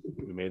time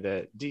we made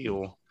that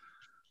deal?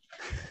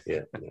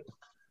 Yeah.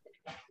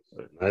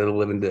 Night of the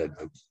Living Dead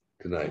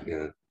tonight.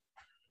 Yeah.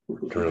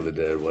 Return of the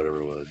Dead,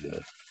 whatever it was.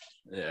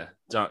 Yeah.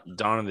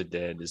 Dawn of the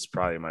Dead is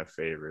probably my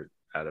favorite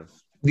out of.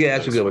 Yeah,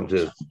 that's a good one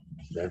too.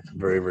 That's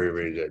very, very,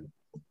 very good.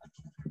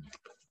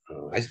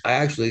 I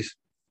actually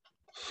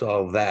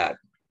saw that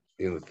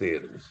in the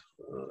theaters,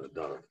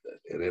 Dawn of the Dead,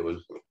 and it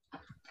was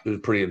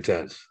pretty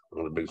intense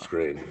on the big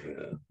screen.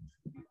 Yeah.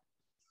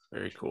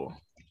 Very cool.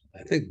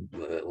 I think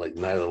like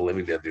Night of the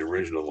Living Dead, the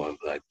original one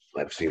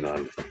I've seen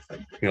on,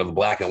 the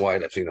black and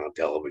white I've seen on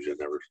television.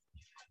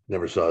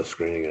 Never saw a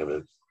screening of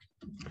it.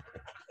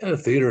 I had a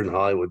theater in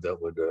Hollywood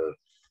that would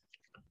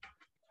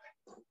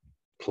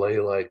play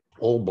like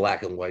old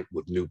black and white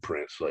with new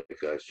prints. Like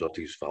I saw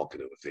Tease Falcon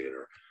in the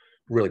theater.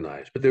 Really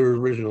nice. But they were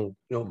original,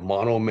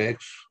 mono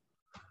mix,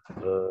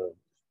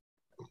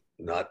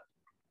 not,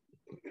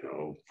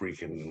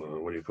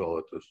 freaking, what do you call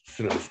it? The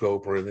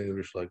cinemascope or anything.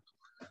 Just like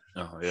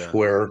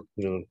square,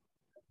 It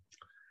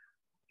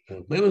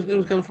was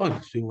kind of fun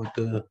to see what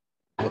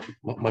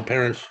my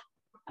parents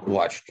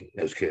watched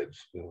as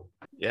kids.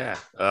 Yeah.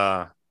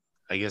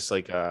 I guess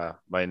like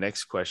my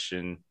next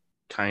question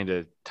kind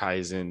of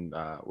ties in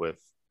with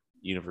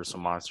Universal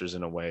Monsters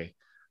in a way.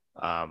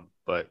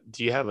 But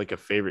do you have like a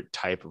favorite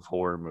type of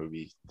horror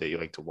movie that you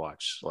like to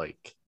watch?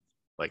 Like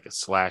a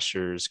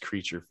slashers,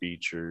 creature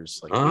features?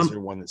 Like, is there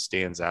one that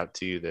stands out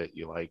to you that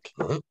you like?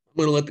 I'm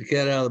going to let the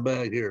cat out of the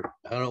bag here.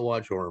 I don't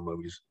watch horror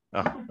movies.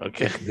 Oh,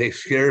 okay. They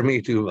scare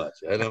me too much.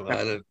 I don't.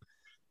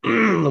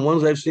 The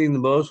ones I've seen the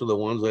most are the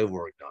ones I've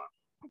worked on.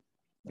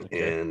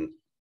 Okay.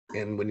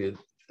 And when you're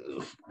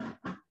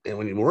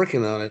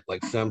working on it,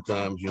 like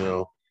sometimes,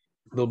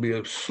 there'll be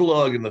a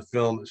slug in the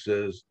film that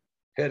says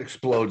head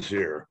explodes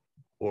here,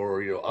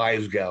 or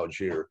eyes gouge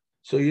here.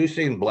 So you're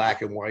seeing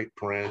black and white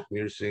print, and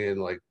you're seeing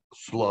like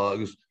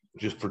slugs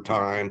just for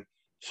time.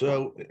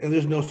 So, and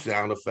there's no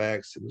sound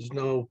effects, and there's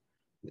no,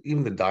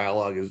 even the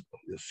dialogue is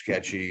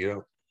sketchy,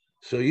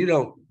 So you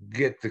don't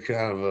get the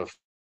kind of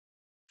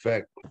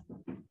effect.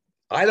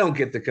 I don't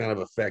get the kind of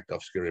effect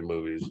off scary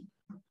movies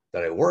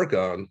that I work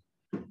on,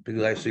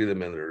 because I see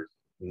them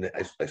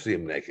I see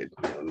them naked.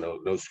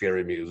 No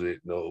scary music,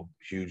 no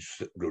huge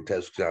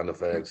grotesque sound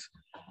effects.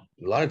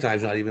 A lot of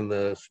times, not even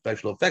the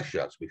special effects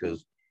shots,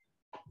 because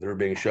they're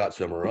being shot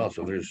somewhere else.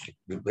 So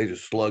they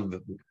just slug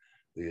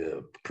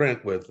the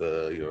print with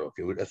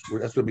okay, that's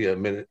going to be a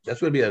minute.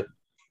 That's going to be a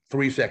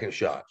 3-second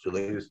shot. So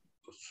they just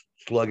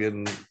slug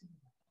in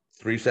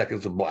 3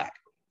 seconds of black,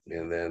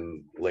 and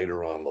then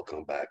later on they'll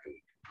come back and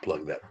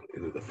plug that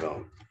into the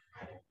film.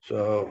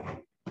 So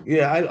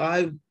yeah,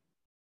 I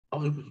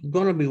was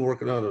going to be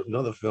working on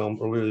another film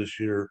earlier this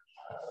year,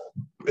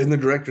 and the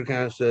director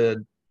kind of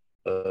said,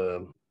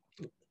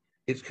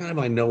 it's kind of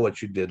I Know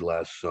What You Did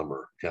Last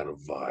Summer kind of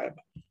vibe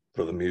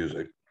for the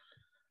music.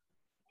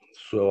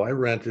 So I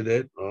rented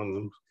it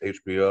on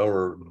HBO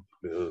or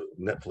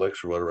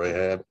Netflix or whatever I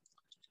had,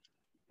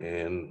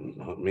 and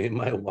me and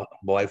my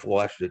wife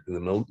watched it in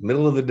the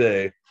middle of the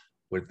day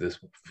with this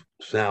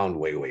sound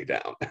way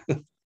down.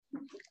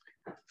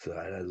 So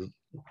I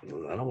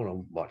don't want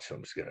to watch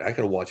something scary. I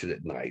could watch it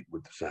at night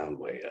with the sound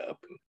way up.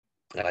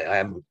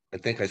 I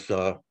think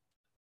I've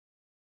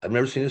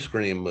never seen a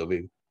Scream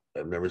movie.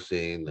 I've never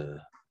seen.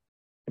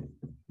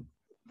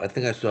 I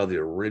think I saw the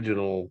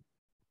original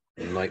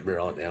Nightmare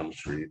on Elm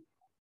Street,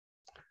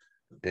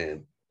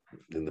 and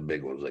then the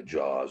big ones like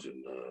Jaws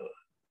and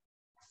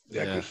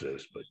The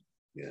Exorcist. But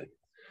yeah,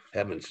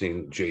 haven't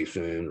seen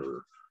Jason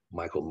or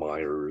Michael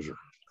Myers.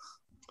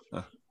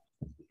 I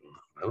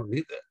don't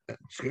need that. That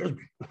scares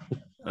me.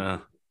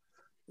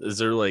 Is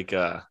there like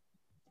a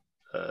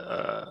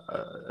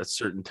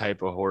certain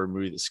type of horror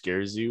movie that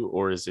scares you,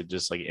 or is it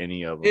just like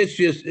any of them?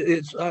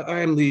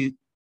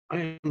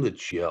 I am the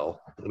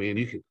chill. I mean,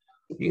 you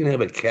can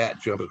have a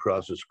cat jump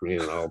across the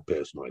screen and I'll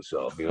piss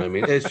myself. You know what I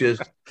mean? It's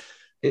just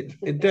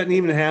it doesn't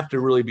even have to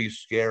really be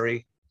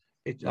scary.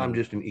 I'm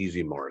just an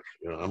easy mark.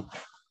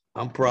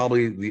 I'm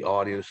probably the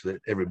audience that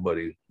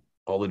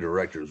all the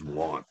directors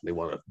want. They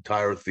want an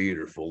entire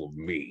theater full of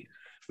me,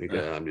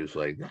 because I'm just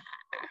like.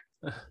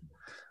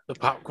 The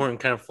popcorn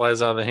kind of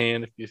flies out of the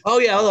hand. Oh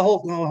yeah, the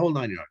whole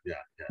 9 yards.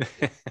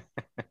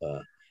 Yeah.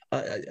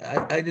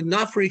 I did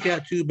not freak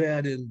out too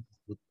bad in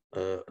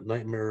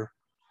Nightmare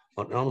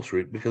on Elm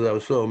Street, because I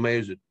was so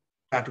amazed at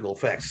practical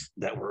effects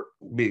that were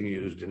being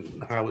used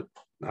and how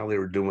they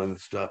were doing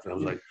stuff. And I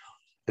was like,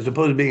 as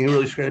opposed to being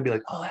really scared, I'd be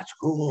like, oh, that's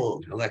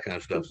cool, that kind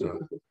of stuff. So,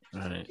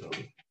 right.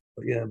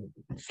 But yeah,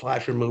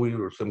 slasher movie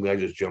where some guy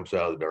just jumps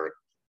out of the dark,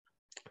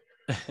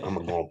 I'm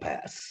going to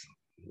pass.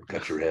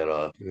 cut your head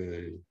off.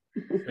 Fair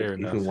You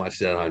enough. can watch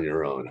that on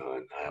your own,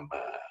 hon.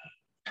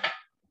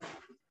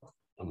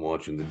 I'm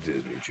watching the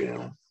Disney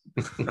Channel.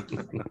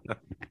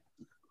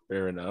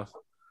 Fair enough.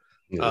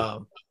 Yeah.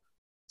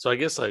 So I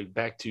guess like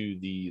back to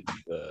the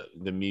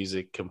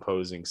music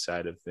composing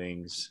side of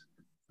things.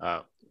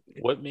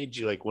 What made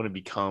you like want to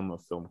become a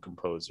film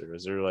composer?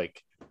 Is there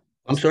like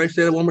I'm sorry,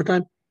 say that one more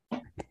time.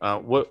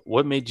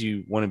 What made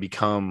you want to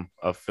become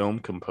a film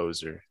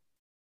composer?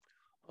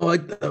 Oh,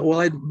 I'd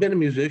been a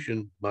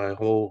musician my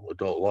whole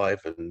adult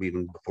life, and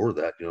even before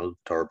that,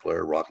 guitar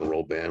player, rock and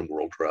roll band,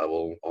 world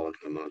travel, all that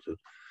kind of nonsense.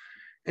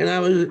 And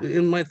I was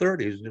in my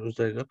 30s. It was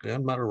like, okay,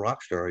 I'm not a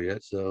rock star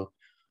yet, so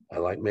I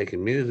like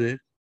making music.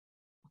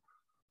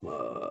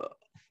 I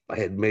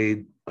had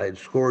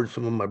scored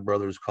some of my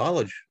brother's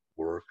college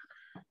work,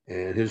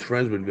 and his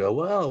friends would go,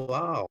 "Well,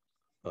 wow,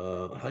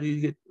 how do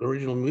you get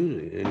original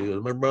music?" And he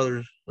goes, "My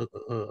brother's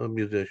a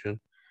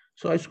musician."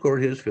 So I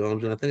scored his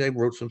films, and I think I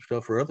wrote some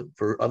stuff for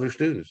other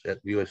students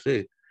at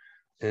USC.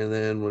 And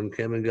then when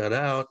Kevin got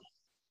out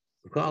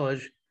of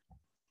college,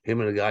 him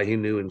and a guy he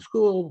knew in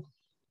school,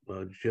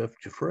 Jeff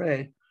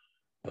Jaffray,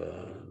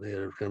 they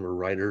had a kind of a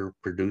writer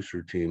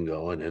producer team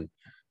going, and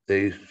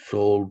they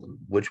sold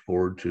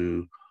Witchboard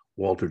to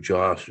Walter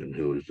Johnson,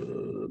 who was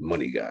a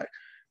money guy.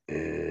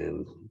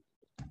 And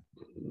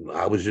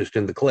I was just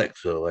in the clique.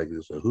 So like,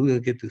 who's gonna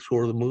get the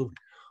score of the movie?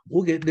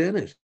 We'll get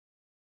Dennis.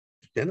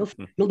 Dennis,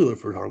 he'll do it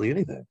for hardly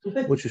anything,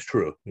 which is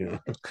true,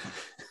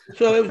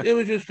 So it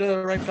was just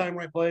right time,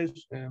 right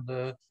place, and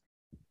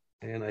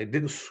I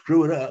didn't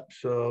screw it up,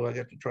 so I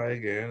got to try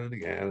again and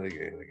again and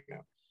again and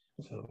again.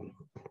 So,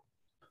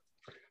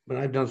 but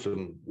I've done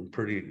some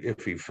pretty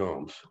iffy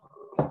films.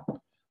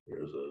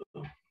 There's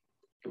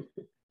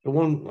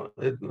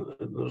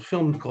a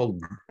film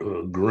called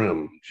Grimm,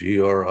 Grimm,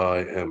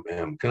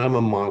 kind of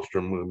a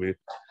monster movie.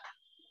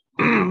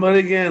 But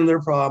again, their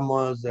problem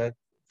was that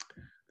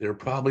they're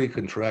probably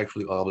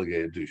contractually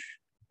obligated to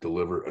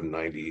deliver a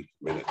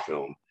 90-minute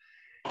film,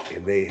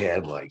 and they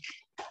had like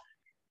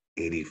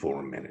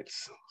 84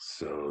 minutes.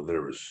 So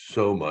there was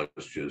so much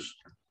just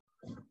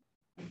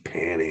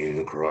panning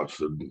across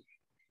the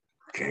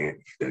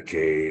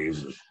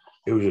caves.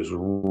 It was just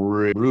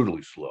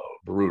brutally slow.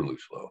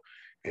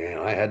 And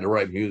I had to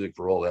write music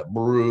for all that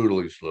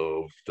brutally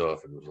slow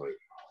stuff. And it was like,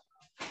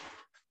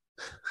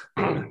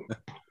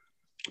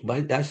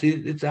 but I see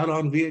it's out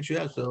on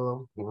VHS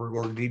or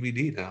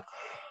DVD now.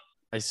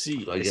 I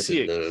see. So I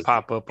see it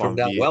pop up on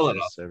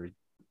VHS every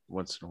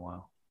once in a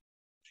while.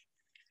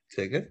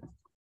 Take it.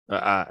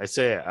 I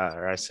see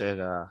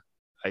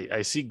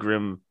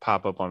Grimm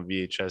pop up on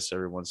VHS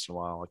every once in a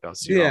while. Like I'll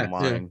see it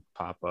online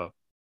pop up.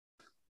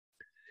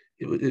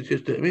 It's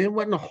just, I mean, it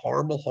wasn't a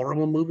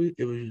horrible movie.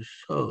 It was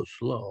just so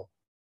slow.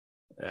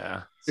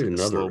 Yeah, it's like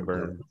another slow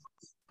burn.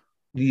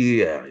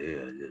 Yeah.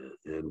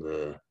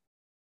 And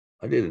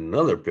I did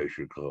another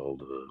picture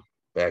called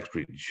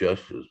Backstreet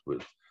Justice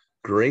with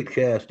great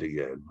cast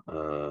again.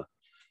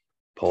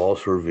 Paul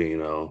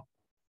Sorvino,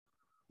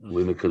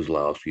 Lena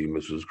Kozlowski,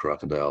 Mrs.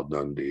 Crocodile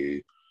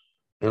Dundee,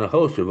 and a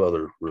host of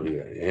other really,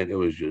 and it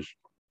was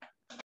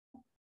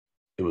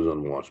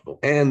unwatchable.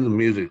 And the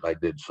music I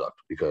did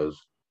sucked because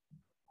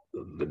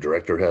the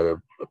director had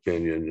an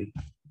opinion,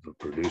 the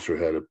producer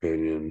had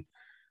opinion,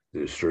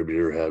 the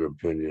distributor had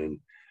opinion,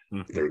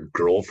 their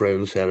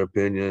girlfriends had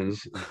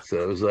opinions.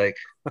 So it was like,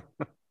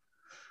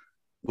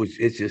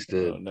 it's just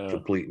a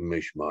complete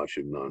mishmash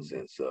of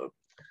nonsense. So,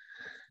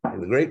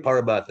 and the great part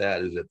about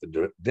that is that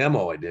the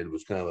demo I did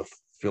was kind of a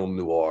film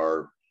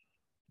noir,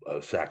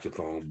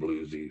 saxophone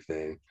bluesy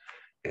thing.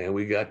 And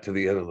we got to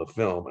the end of the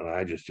film, and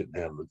I just didn't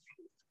have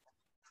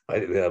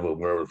a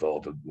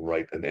wherewithal to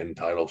write an end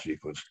title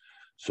sequence.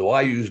 So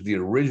I used the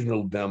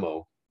original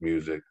demo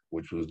music,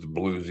 which was the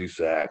bluesy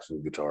sax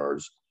and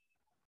guitars,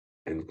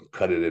 and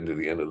cut it into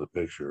the end of the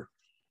picture.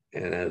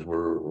 And as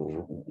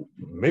we're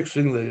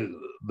mixing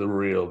the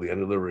reel, the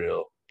end of the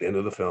reel, the end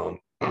of the film,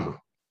 one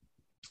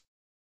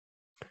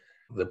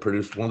of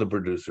the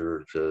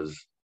producers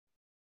says,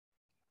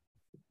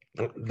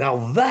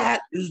 "Now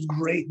that is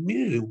great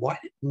music. Why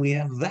didn't we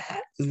have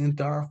that in the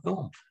entire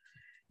film?"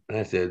 And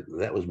I said,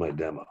 "That was my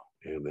demo."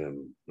 And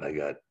then I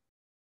got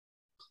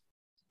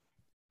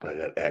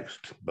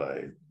X'd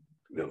by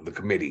the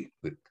committee,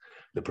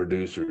 the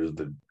producers,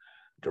 the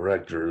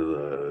director,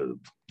 the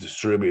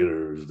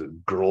distributors, the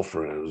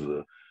girlfriends,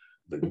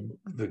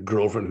 the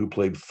girlfriend who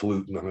played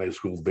flute in the high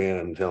school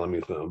band telling me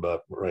something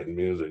about writing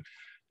music.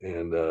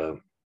 And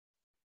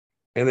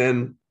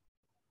then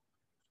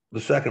the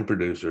second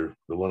producer,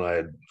 the one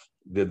I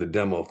did the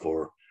demo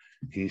for,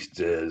 he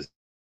says,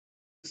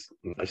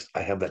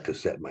 "I have that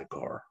cassette in my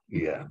car."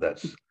 Yeah,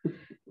 that's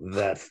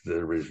the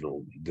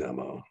original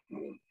demo.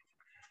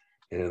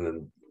 And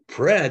then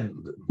Fred,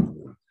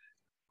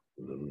 the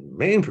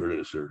main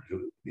producer,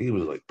 he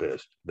was like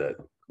pissed that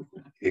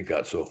it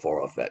got so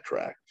far off that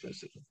track. I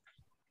said,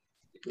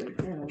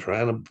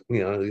 trying to,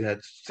 you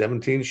had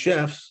 17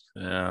 chefs.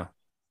 Yeah.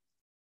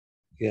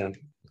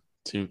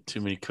 Too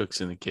many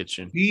cooks in the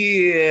kitchen.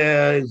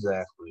 Yeah,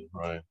 exactly.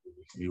 Right.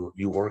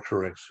 You were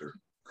correct, sir.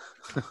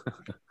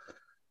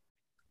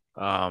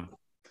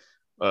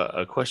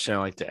 A question I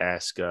like to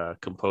ask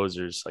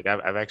composers. Like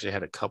I've actually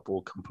had a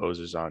couple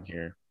composers on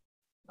here.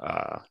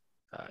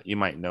 You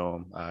might know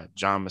him,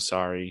 John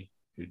Massari,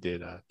 who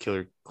did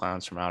Killer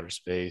Clowns from Outer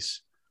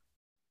Space.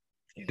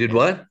 Did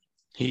what?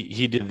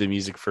 He did the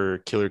music for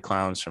Killer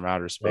Clowns from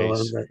Outer Oh,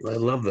 Space. I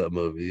love that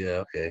movie.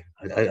 Yeah, okay.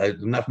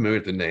 I'm not familiar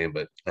with the name,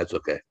 but that's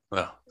okay.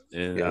 Well,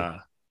 and Yeah.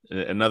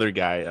 another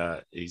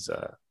guy, he's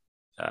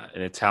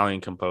an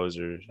Italian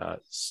composer,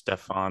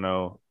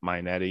 Stefano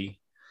Mainetti,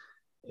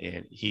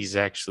 and he's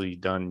actually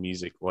done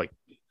music like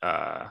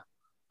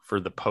for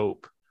the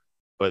Pope.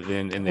 But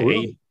then Oh,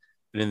 really?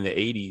 in the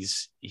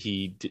 80s,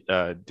 he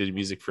did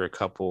music for a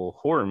couple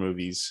horror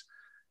movies.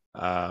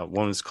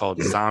 One was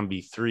called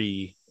Zombie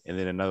 3, and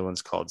then another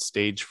one's called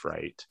Stage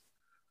Fright.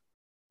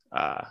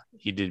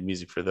 He did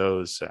music for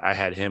those. I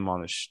had him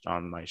on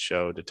on my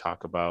show to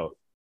talk about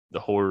the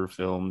horror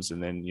films,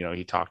 and then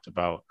he talked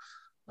about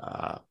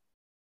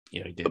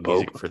he did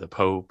music for the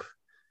Pope,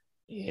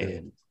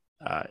 and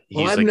Well,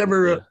 he's I've like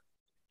never,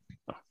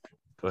 oh,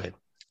 go ahead.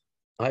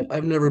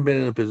 I've never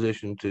been in a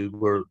position to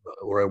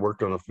where I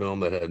worked on a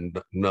film that had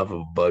enough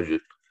of a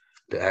budget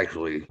to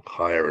actually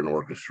hire an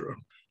orchestra.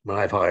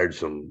 I've hired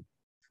some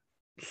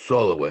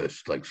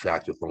soloists like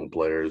saxophone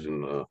players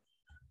and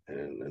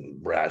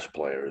brass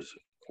players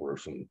for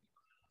some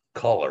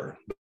color,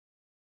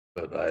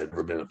 but I've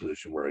never been in a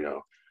position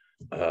where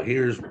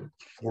here's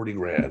 40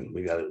 grand.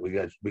 We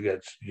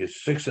got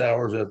just 6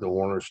 hours at the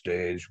Warner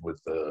stage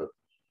with the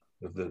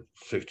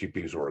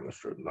 60-piece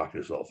orchestra. Knock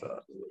yourself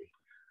out.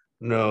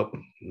 No,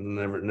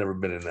 never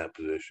been in that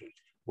position.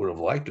 Would have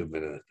liked to have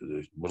been in that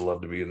position. Would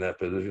love to be in that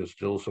position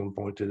still at some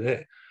point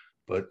today.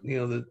 But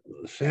the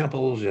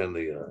samples and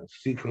the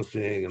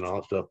sequencing and all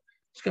that stuff,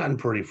 it's gotten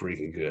pretty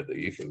freaking good that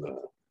you can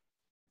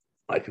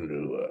I can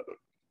do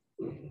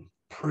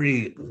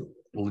pretty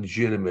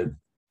legitimate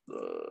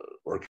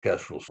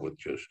orchestrals with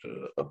just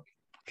a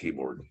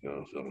keyboard.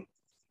 So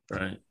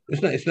Right.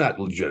 it's not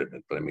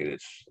legitimate, but I mean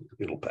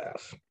it'll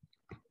pass.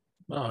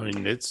 Well, I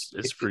mean it's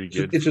pretty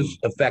good. It's just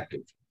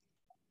effective.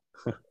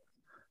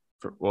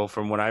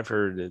 From what I've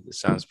heard, it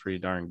sounds pretty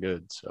darn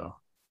good. So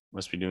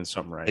must be doing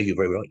something right. Thank you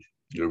very much.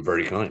 You're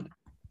very kind.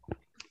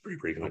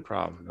 Very kind.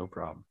 No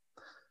problem.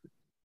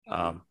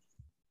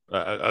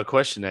 A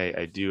question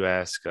I do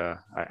ask.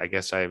 I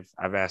guess I've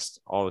asked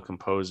all the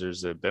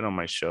composers that have been on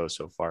my show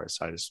so far,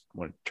 so I just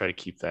want to try to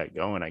keep that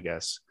going, I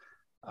guess.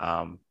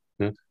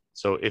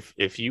 So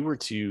if you were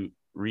to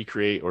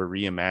recreate or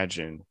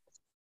reimagine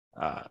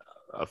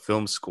a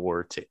film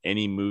score to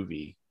any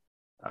movie,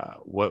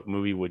 what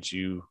movie would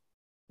you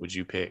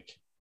pick?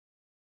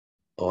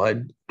 Oh,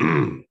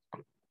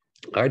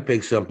 I'd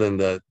pick something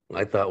that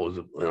I thought was,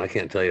 and I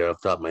can't tell you off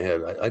the top of my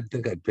head. I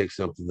think I'd pick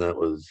something that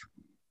was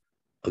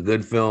a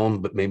good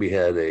film, but maybe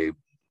had a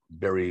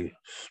very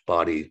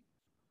spotty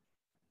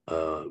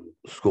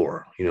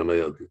score.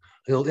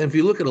 If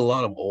you look at a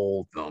lot of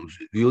old films,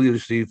 you'll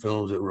see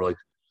films that were like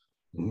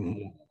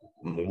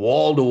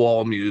wall to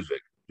wall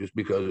music, just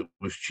because it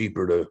was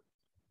cheaper to,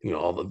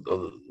 all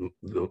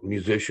the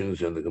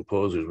musicians and the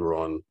composers were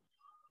on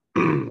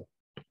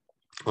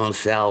on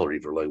salary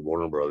for like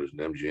Warner Brothers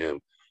and MGM.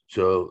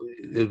 So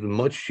it was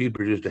much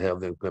cheaper just to have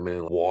them come in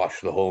and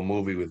wash the whole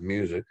movie with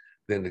music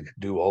than to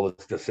do all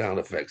the sound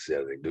effects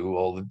editing, do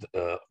all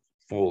the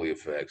Foley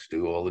effects,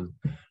 do all the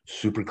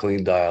super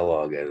clean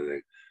dialogue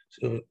editing.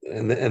 So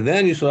and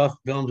then you saw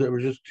films that were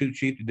just too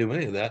cheap to do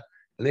any of that,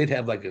 and they'd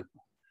have like an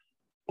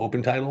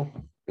open title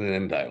and an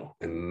end title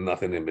and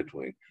nothing in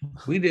between.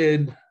 We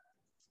did,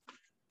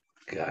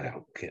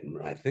 God,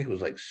 I think it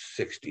was like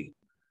 60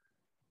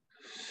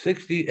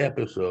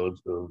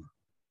 episodes of.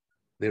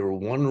 They were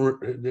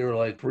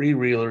like three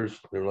reelers.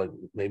 They were like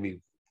maybe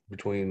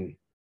between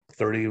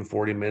 30 and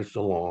 40 minutes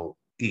long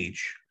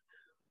each.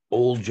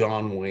 Old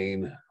John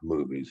Wayne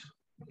movies.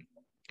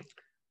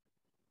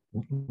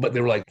 But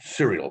they were like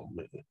serial,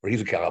 where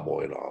he's a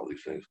cowboy and all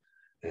these things.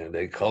 And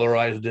they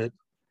colorized it,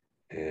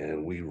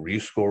 and we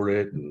rescored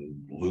it and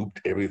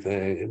looped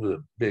everything. It was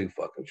a big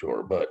fucking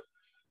chore, but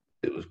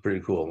it was pretty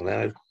cool.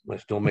 And I'm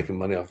still making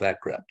money off that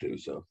crap too.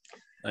 So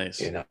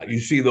Nice. And you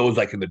see those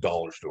like in the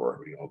dollar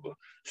store,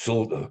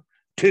 the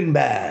tin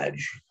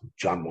badge,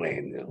 John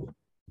Wayne,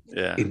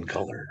 Yeah. in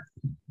color,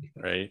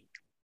 Right.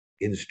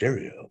 in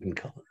stereo, in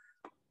color.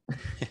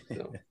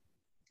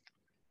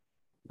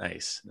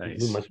 Nice.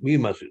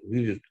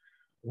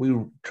 We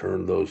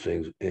turned those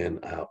things in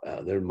out.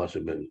 There must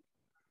have been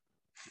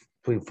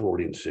between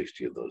 40 and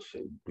 60 of those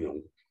things,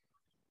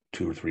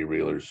 2 or 3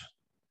 reelers,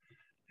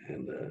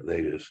 and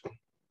they just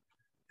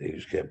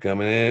kept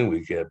coming in.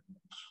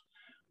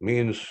 Me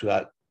and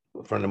Scott,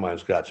 a friend of mine,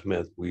 Scott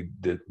Smith, we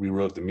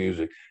wrote the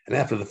music, and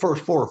after the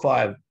first 4 or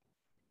 5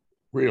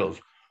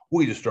 reels,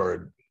 we just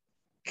started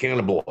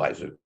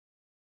cannibalizing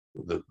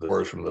the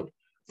words from the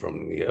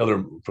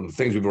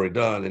things we've already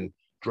done, and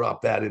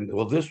drop that in.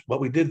 Well, what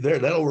we did there,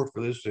 that'll work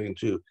for this thing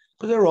too,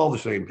 because they were all the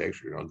same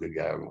picture, good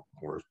guy on a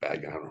horse,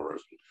 bad guy on a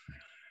horse.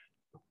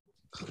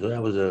 So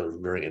that was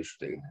very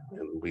interesting,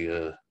 and we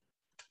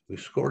we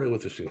scored it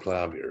with a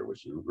synclavier,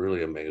 which is a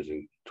really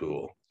amazing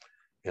tool.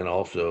 And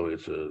also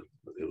it was an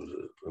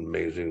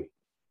amazing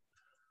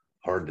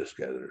hard disk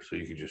editor. So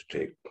you could just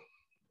take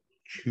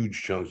huge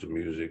chunks of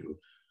music,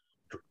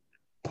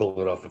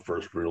 pull it off the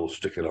first reel,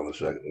 stick it on the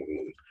second one,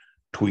 and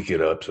tweak it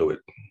up so it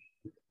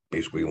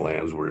basically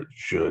lands where it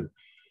should.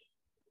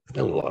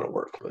 That was a lot of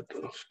work, but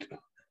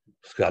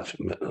Scott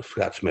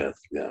Smith,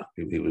 yeah,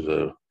 he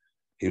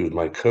was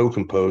my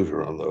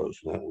co-composer on those.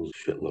 That was a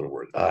shitload of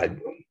work. I'd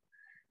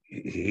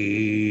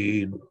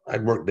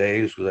work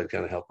days because I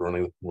kind of helped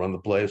run the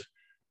place,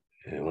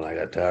 and when I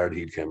got tired,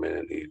 he'd come in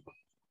and he'd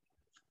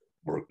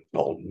work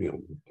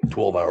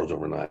 12 hours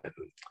overnight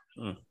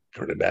and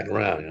turn it back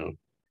around.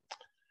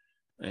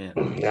 Man.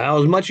 I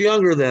was much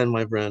younger then,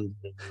 my friend.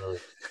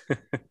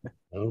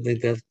 I don't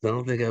think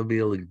I'd be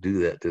able to do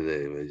that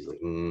today. But he's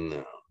like,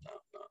 no.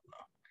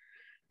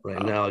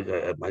 Right now,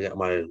 I got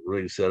my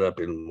rig set up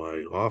in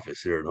my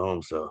office here at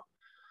home, so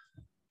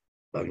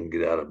I can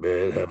get out of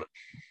bed, have a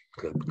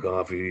cup of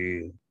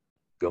coffee,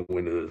 go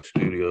into the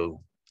studio,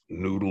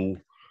 noodle,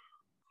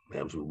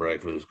 have some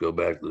breakfast, go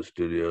back to the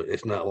studio.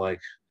 It's not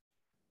like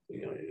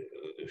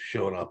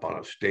showing up on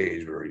a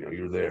stage where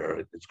you're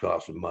there. It's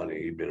costing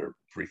money. You better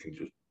freaking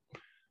just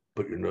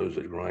put your nose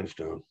at the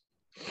grindstone.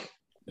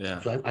 Yeah.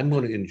 So I'm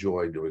going to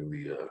enjoy doing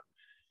the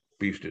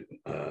Beast.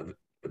 The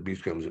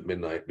Beast Comes at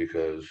Midnight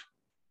because,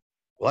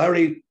 well, I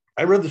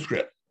read the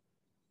script,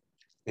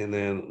 and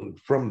then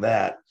from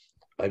that,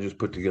 I just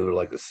put together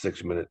like a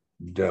 6-minute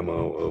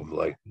demo of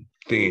like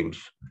themes,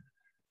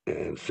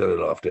 and sent it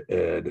off to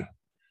Ed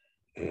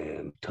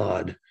and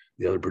Todd,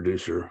 the other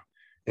producer,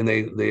 and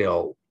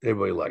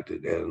everybody liked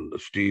it, and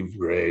Steve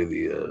Gray,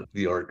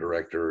 the art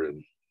director,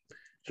 and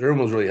so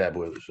everyone was really happy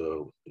with it.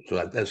 So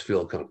that's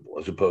feel comfortable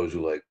as opposed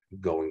to like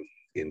going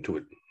into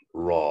it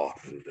raw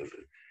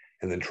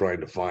and then trying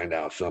to find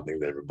out something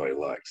that everybody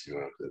likes.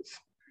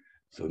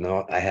 So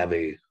now I have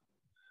a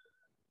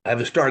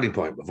starting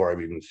point before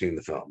I've even seen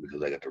the film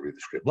because I got to read the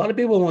script. A lot of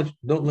people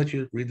don't let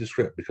you read the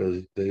script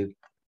because they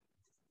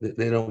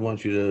don't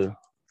want you to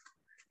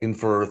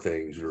infer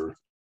things, or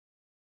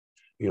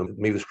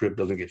maybe the script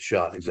doesn't get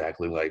shot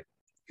exactly like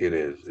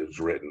it's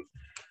written.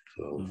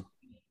 So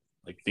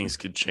like things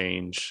could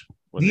change.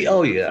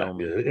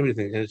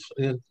 Everything is.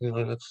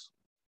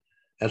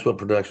 That's what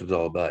production's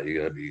all about. You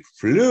got to be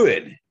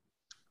fluid.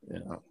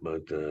 Yeah.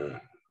 But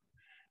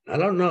I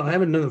don't know. I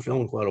haven't done a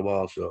film in quite a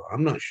while, so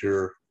I'm not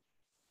sure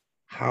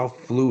how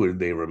fluid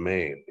they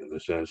remain, in the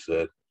sense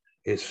that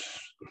it's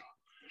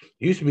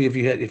used to be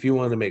if you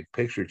wanted to make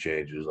picture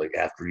changes like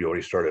after you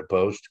already started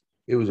post,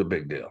 it was a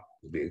big deal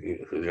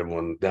because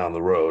everyone down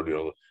the road,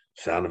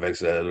 sound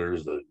effects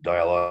editors, the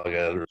dialogue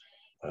editors,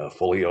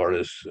 Foley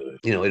artists,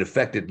 it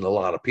affected a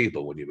lot of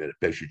people when you made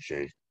a picture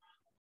change,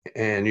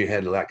 and you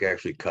had to like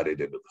actually cut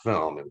it into the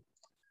film. And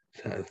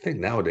I think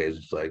nowadays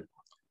it's like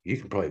you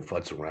can probably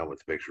futz around with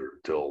the picture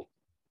until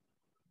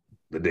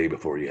the day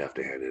before you have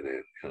to hand it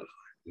in.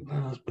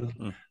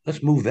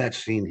 Let's move that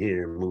scene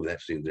here, move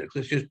that scene there.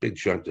 It's just big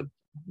chunks of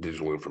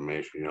digital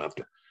information. You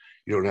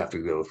don't have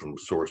to go from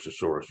source to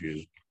source. You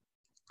just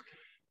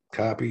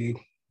copy,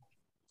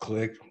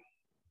 click,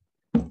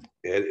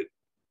 edit,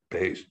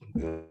 paste.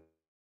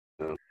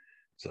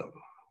 So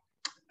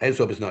I just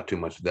hope it's not too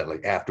much of that.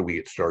 Like after we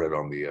get started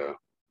on the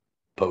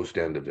post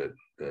end of it,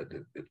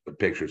 the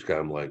picture's kind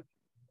of like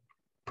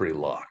pretty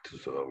locked.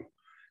 So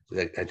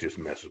that just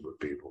messes with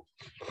people.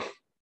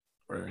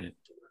 Right.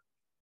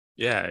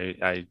 Yeah,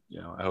 I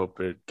hope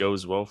it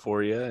goes well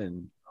for you,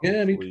 and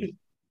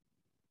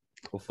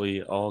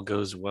hopefully all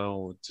goes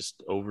well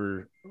just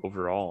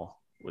overall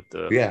with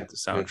the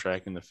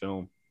soundtrack and the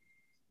film.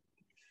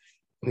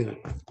 Yeah.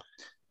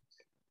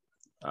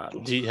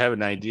 Do you have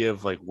an idea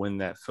of like when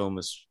that film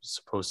is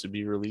supposed to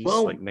be released?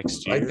 Well, like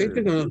next year? I think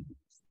they're gonna.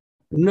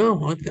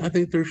 No, I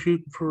think they're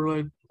shooting for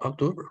like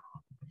October.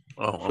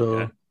 Oh,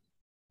 okay.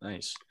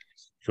 Nice.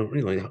 So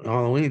really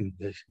Halloween,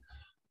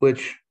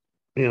 which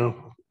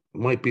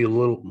might be a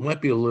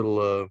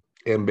little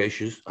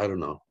ambitious. I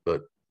don't know,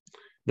 but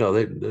no,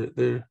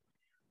 they're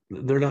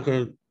not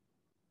gonna.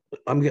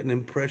 I'm getting an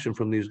impression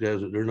from these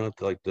guys that they're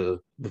not like the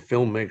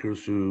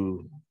filmmakers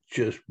who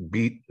just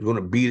going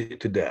to beat it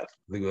to death.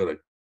 They're going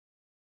to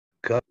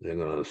cut, they're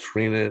going to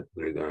screen it,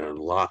 they're going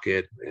to lock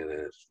it, and then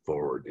it's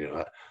forward.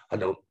 I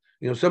don't.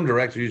 Some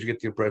directors you get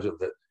the impression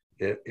that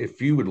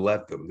if you would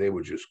let them, they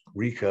would just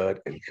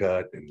recut and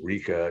cut and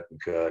recut and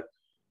cut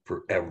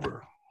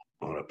forever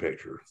on a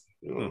picture.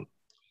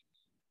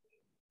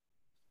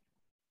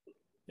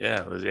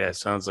 Yeah, it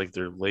sounds like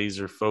they're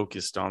laser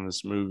focused on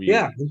this movie.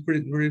 Yeah, it's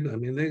pretty. I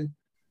mean,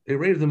 they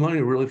raised the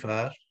money really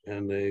fast,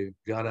 and they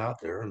got out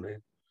there and they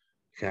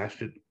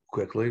cashed it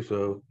quickly.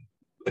 So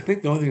I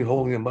think the only thing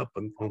holding them up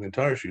on the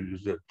entire shoot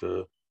is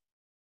that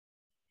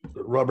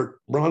Robert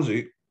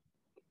Bronzi,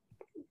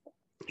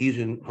 he's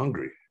in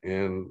Hungary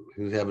and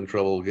he's having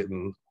trouble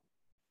getting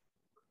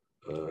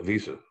a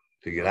visa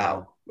to get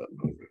out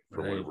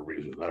for whatever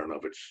reason. I don't know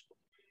if it's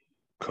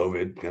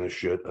COVID kind of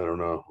shit. I don't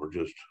know. We're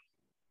just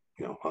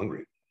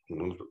hungry. Who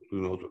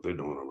knows what they're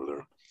doing over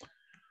there?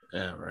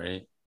 Yeah,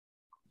 right.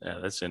 Yeah,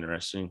 that's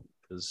interesting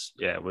because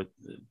with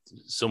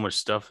so much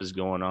stuff is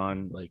going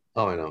on, like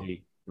Oh, I know.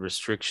 the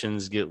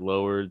restrictions get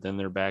lowered, then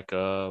they're back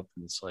up,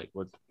 and it's like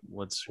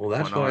what's Well,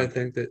 going that's why I on?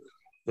 think that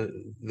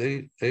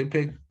they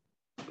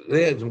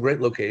had some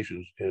great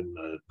locations in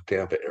the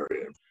Tampa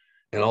area,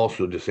 and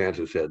also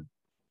DeSantis said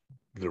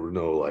there were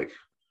no like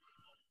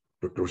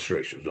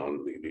restrictions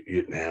on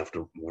you didn't have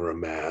to wear a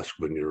mask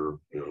when you're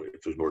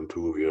if there's more than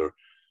two of you,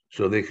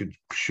 so they could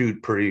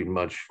shoot pretty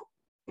much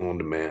on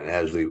demand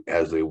as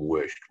they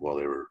wished while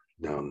they were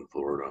down in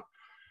Florida,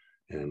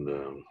 and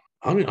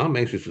I'm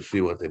anxious to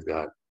see what they've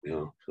got,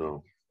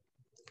 so.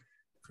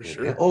 For And,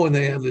 sure. oh, and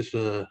they have this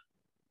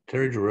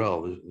Terry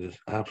Jarrell, this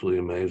absolutely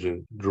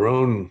amazing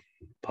drone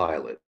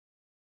pilot.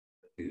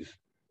 He's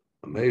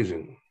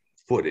amazing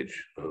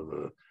footage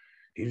of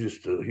he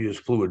just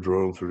flew a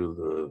drone through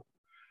the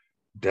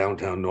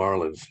downtown New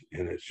Orleans,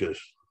 and it's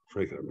just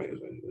freaking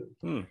amazing.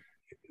 Hmm.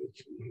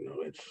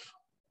 It's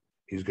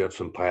he's got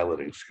some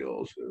piloting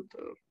skills.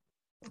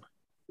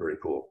 Very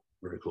cool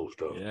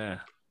stuff. Yeah.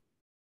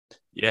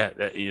 Yeah,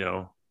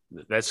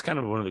 that's kind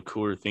of one of the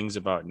cooler things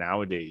about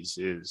nowadays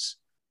is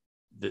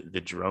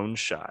the drone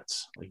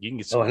shots. Like you can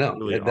get Oh, some I know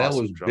really that was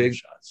awesome drone big,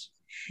 shots.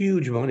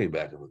 huge money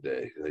back in the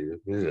day. Like,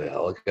 a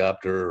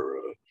helicopter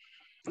or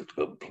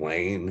a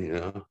plane,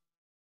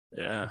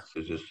 Yeah.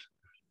 it's just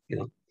you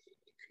know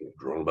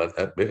drone about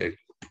that big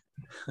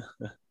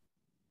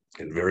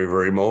and very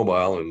very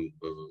mobile and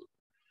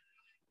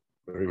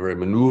very very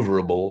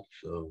maneuverable.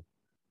 So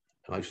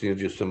I've seen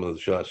just some of the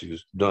shots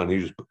he's done. He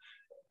just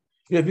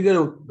if you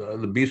go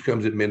to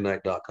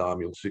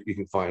thebeastcomesatmidnight.com, you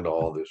can find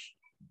all this,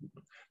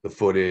 the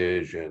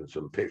footage and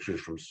some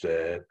pictures from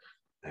set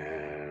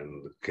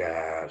and the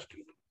cast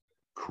and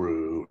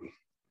crew.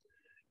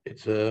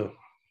 It's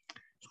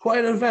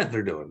quite an event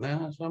they're doing.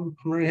 So I'm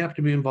really happy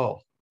to be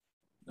involved.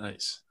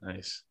 Nice,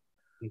 nice.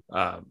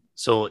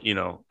 So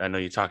I know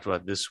you talked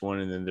about this one,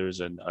 and then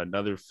there's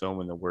another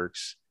film in the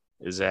works.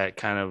 Is that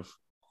kind of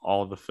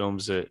all the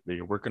films that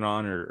you're working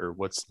on, or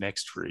what's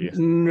next for you?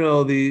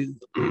 No, the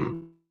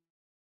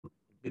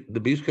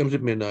Beast Comes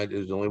at Midnight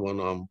is the only one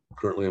I'm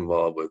currently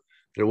involved with.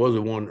 There was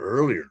a one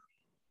earlier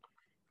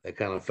that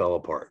kind of fell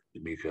apart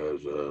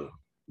because the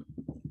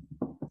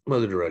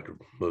director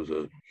was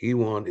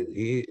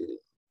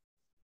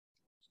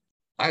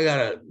I got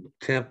a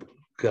temp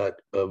cut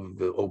of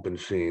the open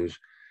scenes,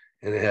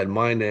 and it had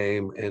my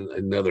name and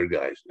another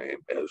guy's name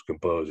as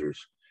composers.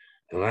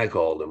 And I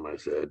called him. I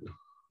said,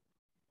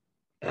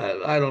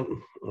 I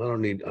don't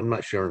need. I'm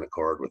not sharing a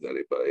card with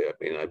anybody. I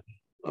mean,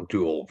 I'm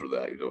too old for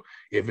that.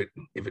 If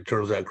it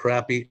turns out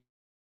crappy,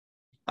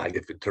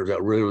 if it turns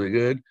out really really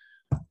good,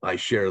 I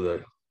share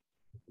the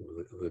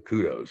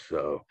kudos.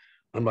 So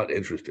I'm not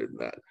interested in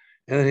that.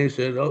 And then he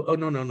said, oh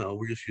no no no,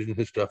 we're just using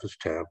his stuff as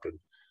temp and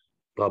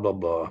blah blah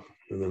blah.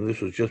 And then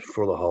this was just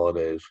before the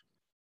holidays,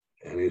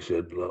 and he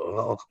said,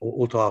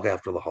 we'll talk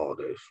after the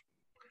holidays.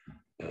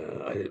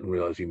 I didn't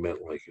realize he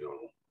meant like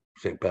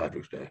St.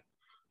 Patrick's Day.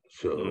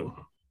 So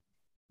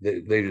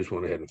they just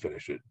went ahead and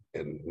finished it,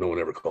 and no one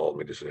ever called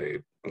me to say,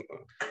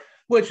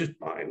 which is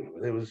fine.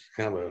 It was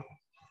kind of a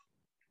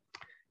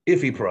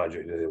iffy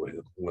project anyway,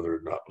 whether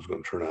or not it was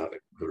going to turn out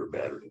good or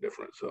bad or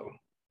indifferent. So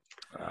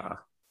I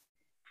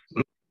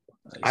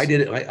Nice.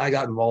 did it. I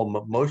got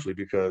involved mostly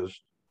because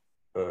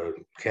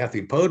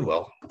Kathy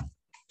Podwell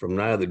from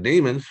Night of the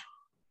Demons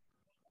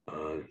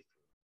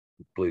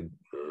played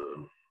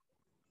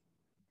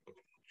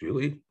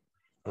Julie.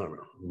 I don't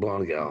know,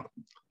 blonde gal.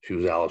 She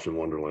was Alice in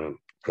Wonderland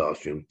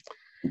costume,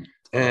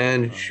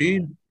 and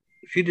she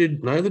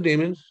did Night of the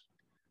Demons.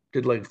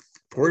 Did like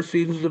 4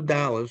 seasons of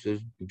Dallas as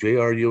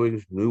J.R.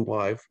 Ewing's new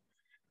wife.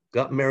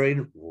 Got married,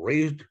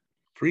 raised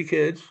 3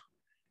 kids,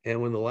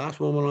 and when the last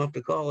one went off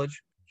to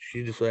college,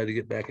 she decided to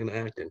get back into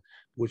acting,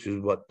 which is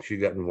what she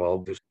got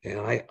involved with. And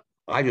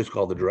I just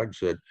called the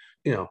director and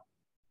said,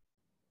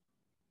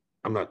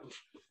 I'm not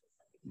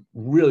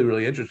really,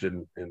 really interested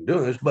in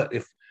doing this, but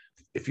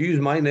if you use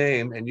my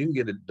name and you can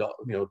get it,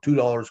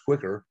 $2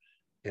 quicker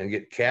and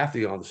get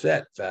Kathy on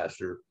set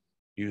faster,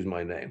 use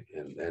my name.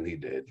 And he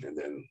did. And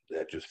then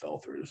that just fell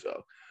through.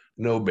 So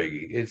no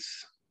biggie.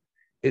 It's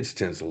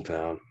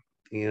Tinseltown,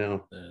 Yeah.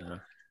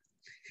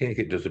 Can't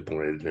get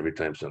disappointed every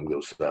time something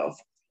goes south.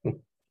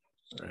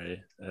 Right.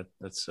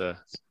 That's a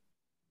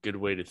good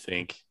way to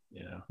think.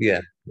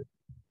 Yeah.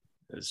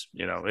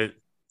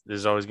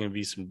 There's always going to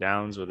be some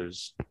downs, or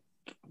there's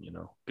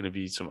going to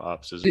be some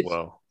ups as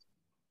well.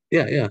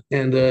 Yeah.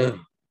 And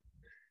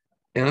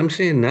I'm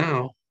seeing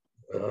now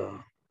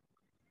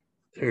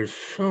there's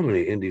so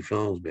many indie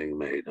films being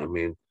made. I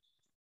mean,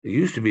 it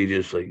used to be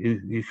just like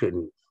you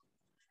couldn't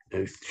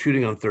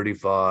shooting on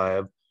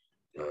 35,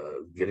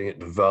 getting it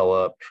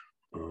developed,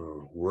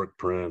 work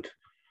print,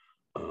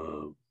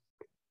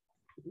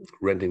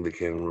 renting the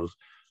cameras.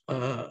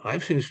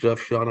 I've seen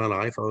stuff shot on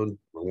iPhone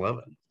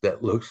 11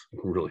 that looks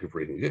really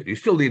freaking good. You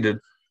still need a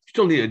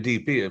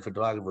DP, a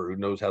photographer who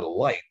knows how to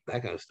light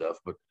that kind of stuff,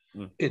 but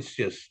it's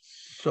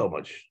just so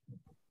much.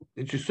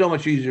 It's just so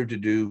much easier to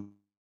do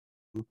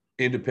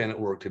independent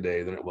work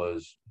today than it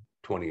was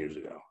 20 years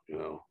ago,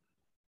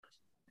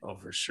 Oh,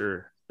 for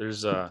sure.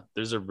 There's a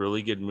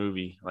really good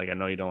movie. Like, I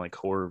know you don't like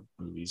horror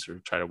movies or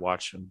try to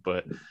watch them,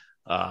 but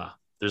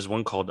there's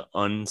one called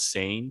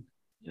Unsane,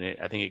 and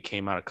I think it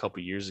came out a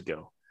couple years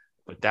ago.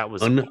 But that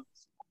was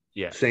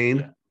yeah,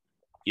 Sane.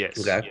 yes,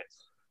 Okay.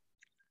 yes,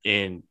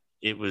 and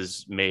it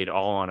was made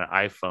all on an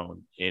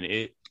iPhone,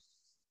 and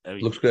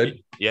Looks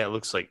good. It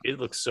looks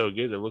so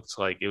good. It looks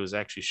like it was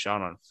actually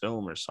shot on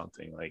film or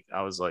something. Like,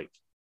 I was like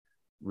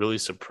really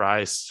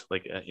surprised,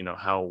 like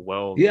how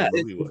well the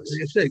movie was.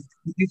 I say,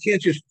 you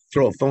can't just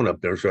throw a phone up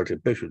there and start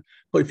taking pictures.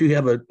 But if you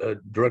have a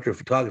director of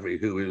photography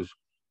who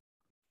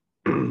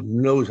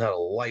knows how to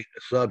light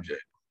a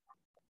subject,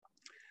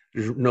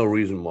 there's no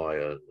reason why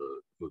an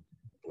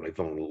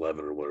iPhone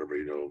 11 or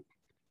whatever,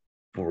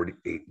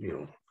 48,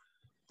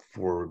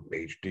 4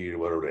 HD or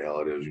whatever the hell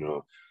it is,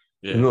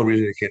 there's no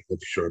reason it can't look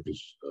as sharp as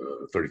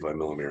 35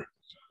 millimeter.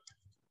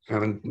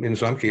 And in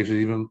some cases,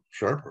 even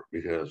sharper,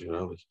 because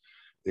when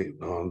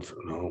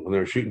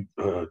they're shooting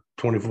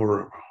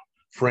 24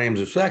 frames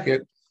a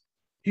second,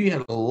 you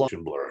had a lot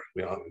of blur.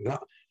 Now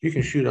you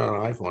can shoot on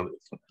an iPhone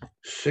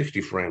 60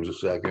 frames a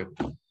second,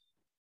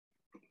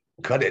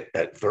 cut it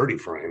at 30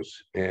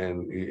 frames,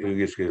 and you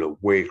just get a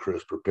way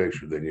crisper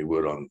picture than you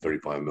would on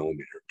 35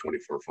 millimeter,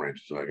 24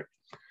 frames a second.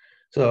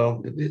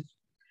 So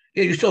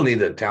you still need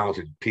the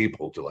talented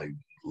people to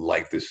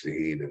like the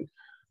scene and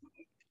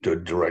to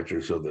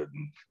director so that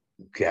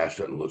cast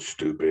doesn't look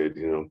stupid,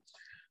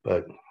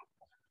 But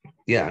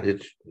yeah,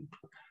 it's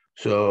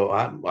so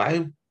I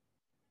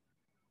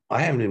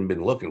haven't even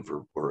been looking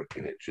for work,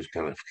 and it just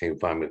kind of came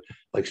find me.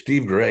 Like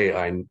Steve Gray,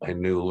 I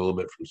knew a little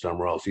bit from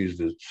somewhere else. He's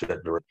the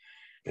set director,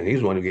 and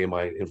he's the one who gave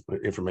my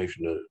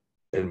information to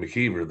Ed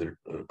McKeever,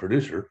 the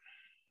producer.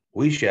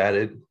 We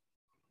chatted.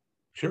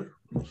 Sure,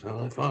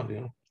 sounded like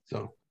fun,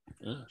 So,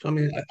 I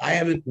mean, I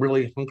haven't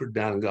really hunkered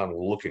down and gone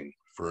looking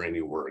for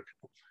any work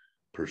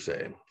per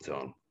se.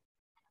 So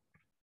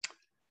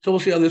we'll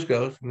see how this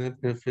goes, and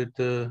if it's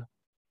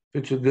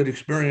a good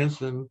experience,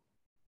 then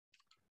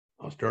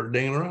I'll start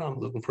dangling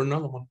around looking for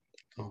another one.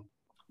 So.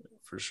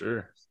 For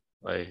sure.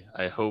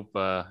 I hope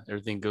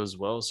everything goes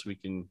well so we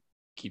can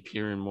keep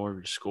hearing more of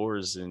your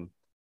scores in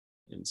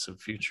some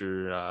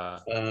future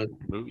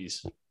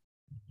movies.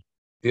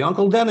 The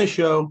Uncle Dennis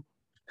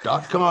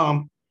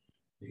Show.com.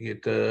 You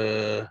get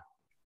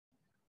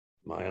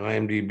my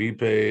IMDb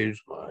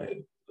page,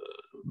 my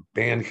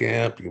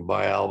Bandcamp. You can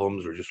buy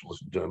albums or just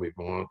listen to them if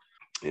you want.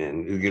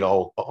 And you get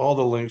all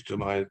the links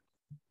to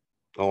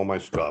all my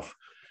stuff.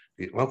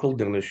 The Uncle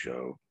Dennis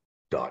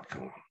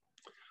Show.com.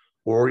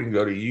 Or you can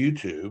go to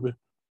YouTube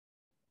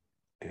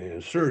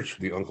and search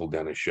The Uncle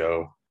Dennis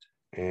Show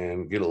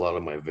and get a lot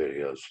of my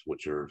videos,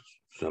 which are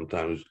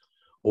sometimes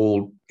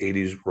old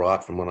 80s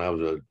rock from when I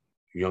was a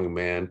young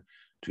man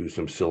to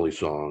some silly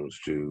songs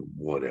to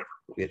whatever.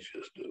 It's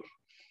just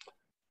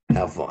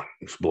have fun,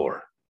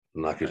 explore,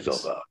 knock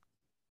yourself out.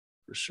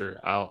 For sure.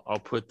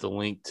 I'll put the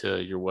link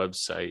to your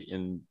website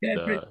in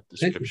the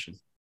description.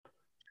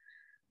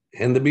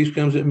 And The Beast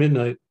Comes at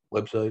Midnight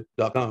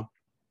website.com.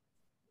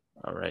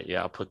 All right.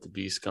 Yeah, I'll put The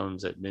Beast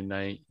Comes at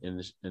Midnight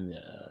in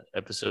the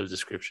episode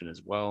description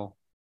as well.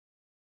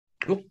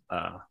 Cool.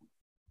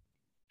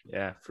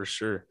 Yeah, for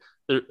sure.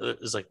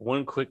 There's like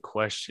one quick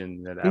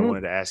question that I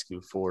wanted to ask you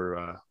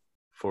before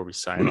we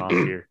sign off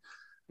here.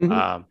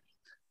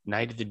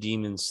 Night of the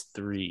Demons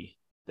 3.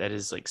 That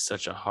is like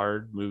such a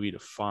hard movie to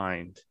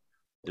find.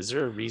 Is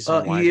there a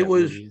reason why it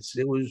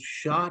was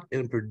shot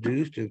and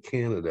produced in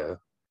Canada,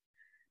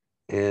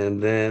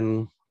 and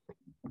then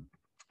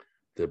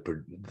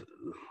the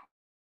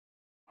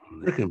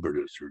American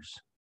producers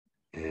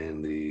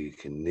and the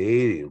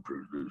Canadian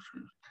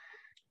producers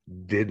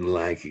didn't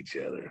like each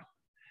other,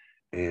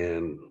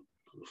 and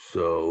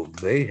so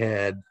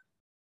there's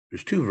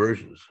two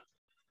versions.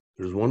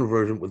 There's one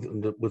version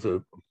with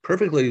a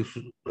perfectly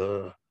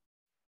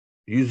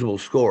usable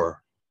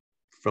score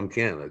from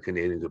Canada,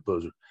 Canadian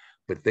composer,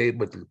 but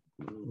the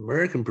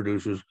American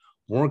producers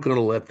weren't going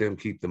to let them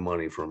keep the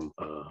money from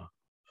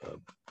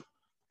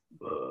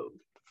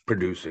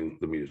producing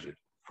the music,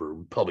 for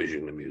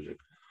publishing the music.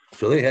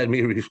 So they had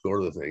me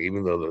rescore the thing,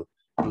 even though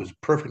it was a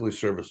perfectly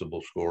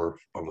serviceable score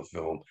on the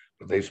film,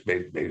 but they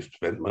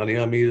spent money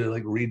on me to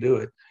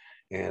redo it.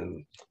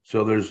 And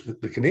so there's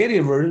the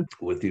Canadian version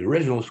with the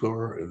original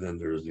score, and then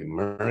there's the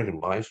American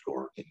by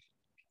score.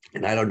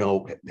 And I don't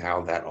know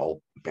how that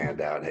all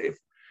panned out.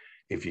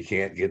 If you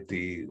can't get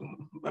the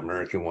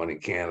American one in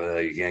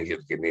Canada, you can't get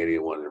the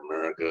Canadian one in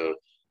America.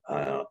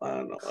 I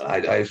don't know.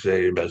 I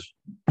say your best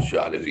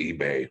shot is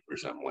eBay or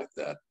something like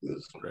that.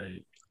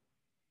 Right.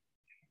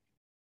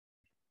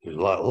 There's a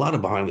lot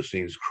of behind the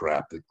scenes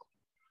crap that,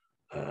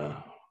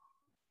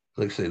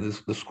 like I say,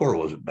 the score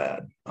wasn't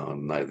bad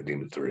on Night of the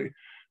Demons 3,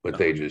 but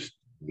the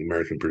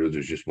American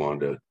producers just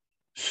wanted to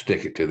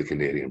stick it to the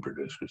Canadian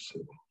producers. So.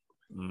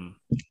 And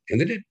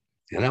they did.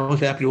 And I was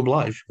happy to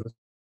oblige.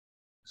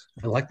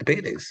 I like the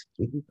paydays.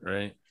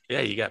 Right.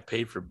 Yeah, you got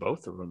paid for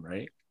both of them,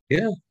 right?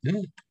 Yeah.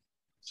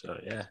 So,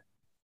 yeah,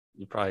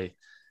 you probably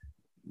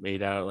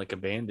made out like a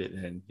bandit,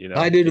 and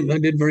I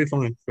did very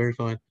fine,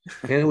 and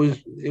it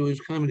was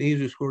kind of an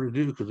easy score to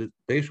do because it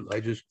basically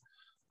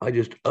I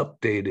just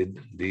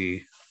updated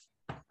the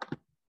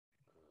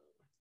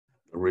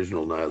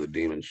original Night of the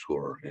Demons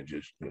score and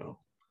just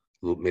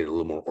made it a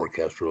little more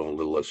orchestral and a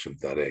little less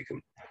synthetic,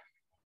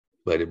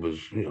 but it was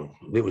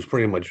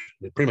pretty much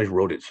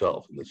wrote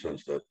itself in the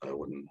sense that I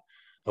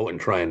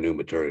wouldn't try a new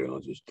material. I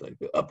was just like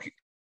up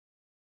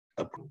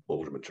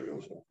older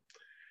materials. So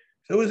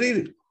it was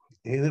easy,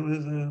 and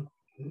it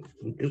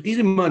was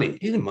easy money.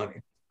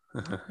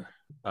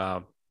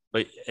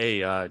 But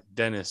hey,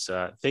 Dennis,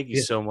 thank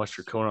you so much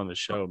for coming on the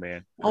show,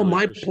 man. Oh,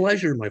 my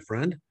pleasure, my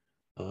friend.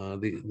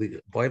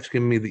 The wife's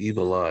giving me the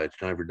evil eye. It's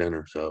time for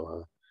dinner,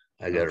 so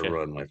I got to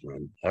run, my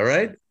friend. All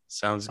right?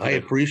 Sounds good. I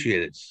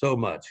appreciate it so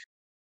much.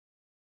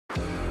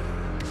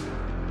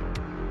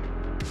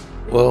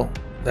 Well,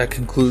 that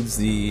concludes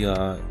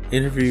the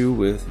interview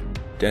with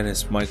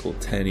Dennis Michael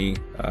Tenney.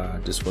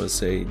 Just want to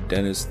say,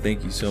 Dennis,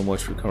 thank you so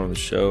much for coming on the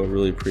show. I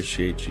really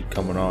appreciate you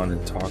coming on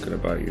and talking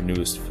about your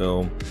newest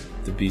film,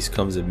 The Beast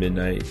Comes at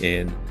Midnight,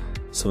 and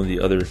some of the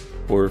other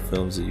horror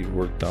films that you've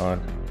worked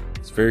on.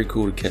 It's very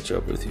cool to catch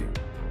up with you.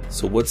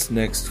 So what's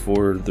next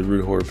for the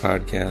Rude Horror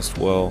Podcast?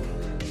 Well,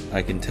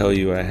 I can tell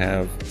you I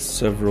have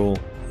several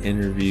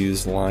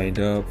interviews lined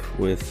up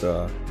with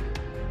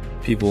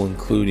people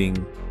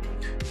including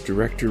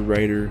director,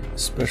 writer,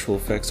 special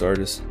effects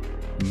artist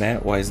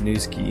Matt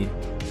Wisniewski,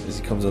 as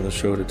he comes on the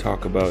show to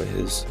talk about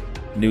his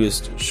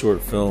newest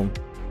short film,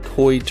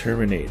 Toy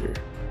Terminator.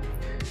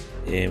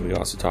 And we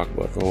also talk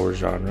about the horror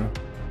genre.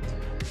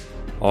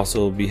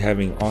 Also be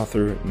having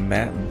author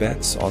Matt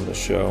Betts on the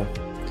show.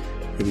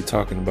 He'll be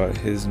talking about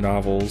his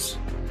novels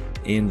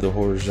in the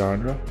horror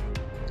genre.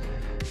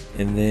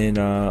 And then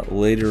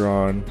later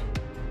on,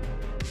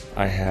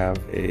 I have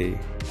a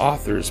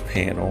authors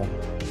panel.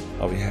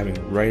 I'll be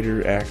having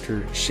writer,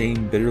 actor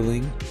Shane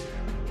Bitterling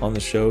on the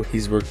show.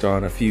 He's worked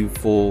on a few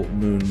full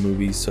moon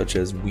movies such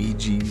as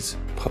Ouija's,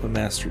 Puppet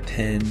Master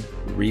 10,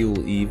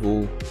 Real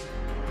Evil,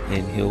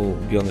 and he'll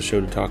be on the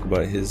show to talk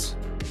about his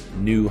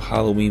new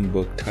Halloween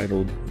book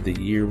titled The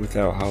Year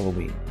Without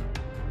Halloween.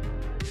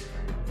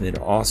 And then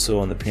also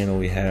on the panel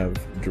we have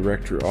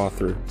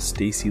director-author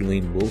Stacy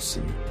Lane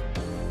Wilson.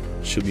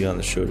 She'll be on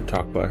the show to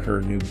talk about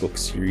her new book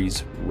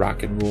series,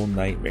 Rock and Roll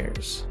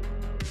Nightmares.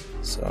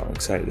 So I'm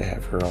excited to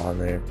have her on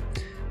there.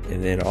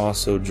 And then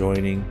also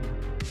joining,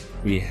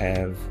 we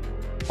have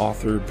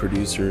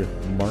author-producer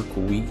Mark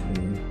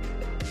Wheaton.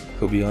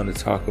 He'll be on to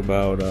talk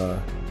about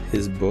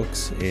his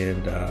books,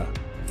 and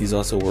he's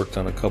also worked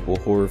on a couple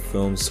horror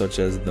films such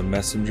as The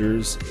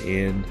Messengers,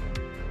 and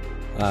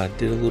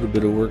did a little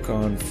bit of work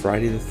on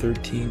Friday the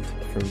 13th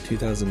from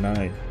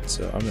 2009.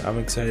 So I'm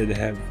excited to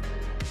have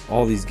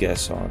all these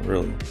guests on,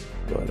 really.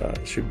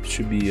 But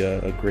should be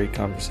a great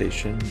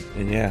conversation,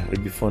 and yeah,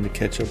 it'd be fun to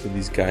catch up with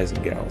these guys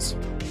and gals.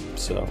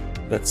 So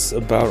that's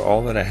about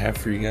all that I have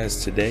for you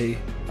guys today.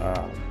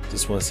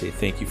 Just want to say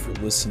thank you for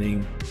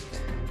listening,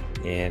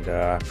 and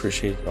I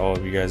appreciate all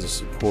of you guys'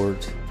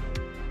 support.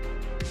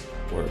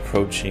 We're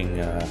approaching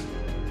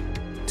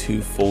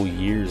 2 full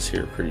years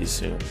here pretty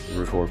soon,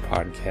 Rude Horror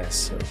Podcast.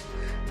 So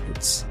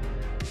it's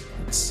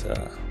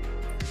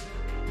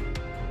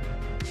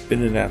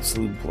been an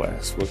absolute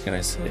blast. What can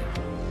I say?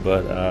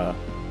 But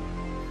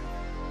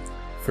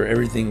for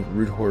everything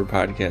Rude Horror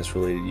Podcast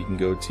related, you can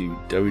go to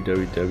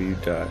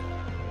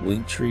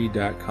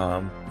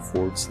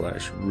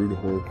www.linktree.com/Rude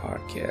Horror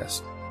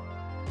Podcast.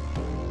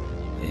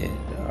 And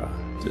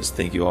just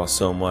thank you all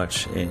so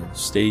much, and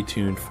stay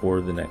tuned for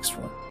the next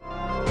one.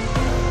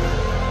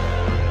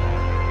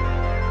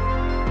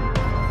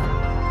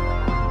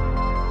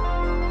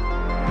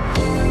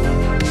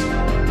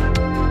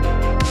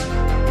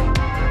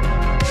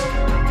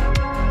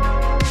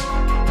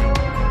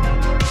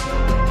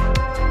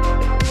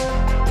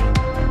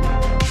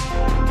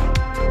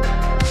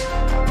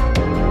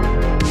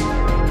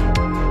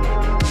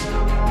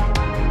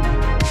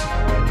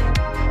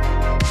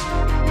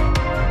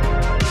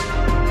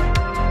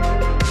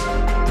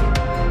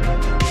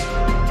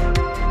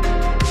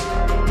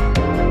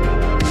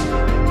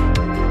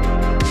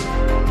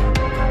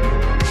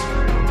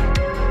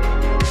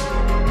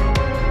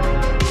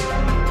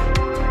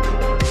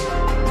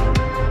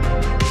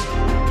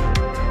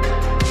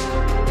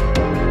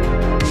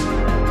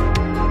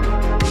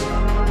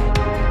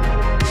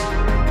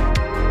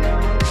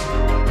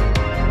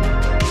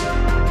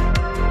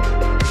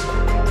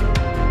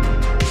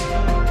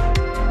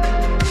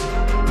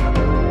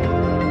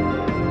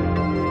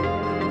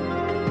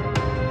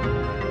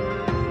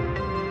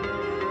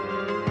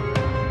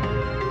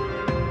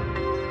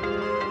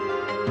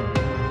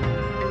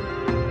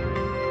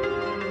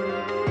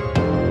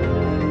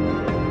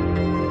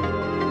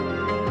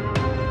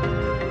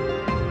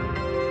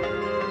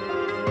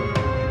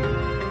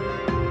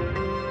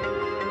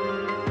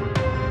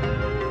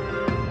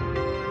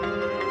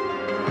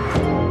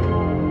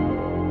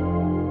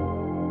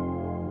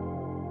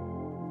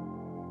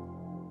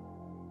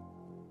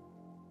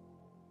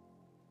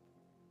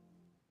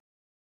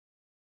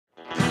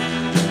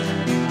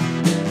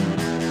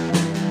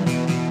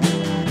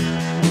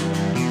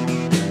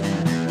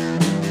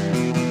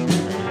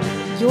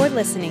 You're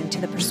listening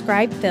to the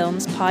Prescribed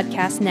Films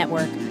Podcast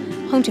Network,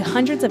 home to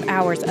hundreds of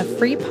hours of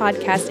free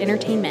podcast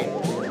entertainment.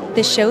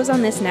 The shows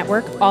on this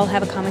network all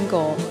have a common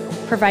goal,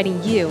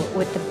 providing you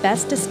with the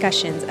best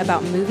discussions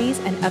about movies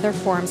and other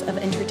forms of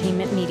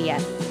entertainment media.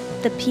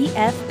 The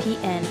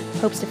PFPN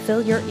hopes to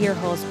fill your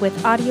earholes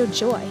with audio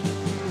joy.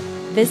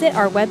 Visit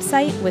our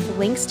website with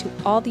links to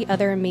all the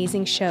other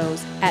amazing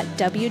shows at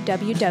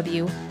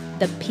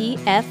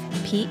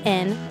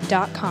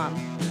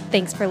www.thepfpn.com.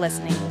 Thanks for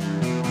listening.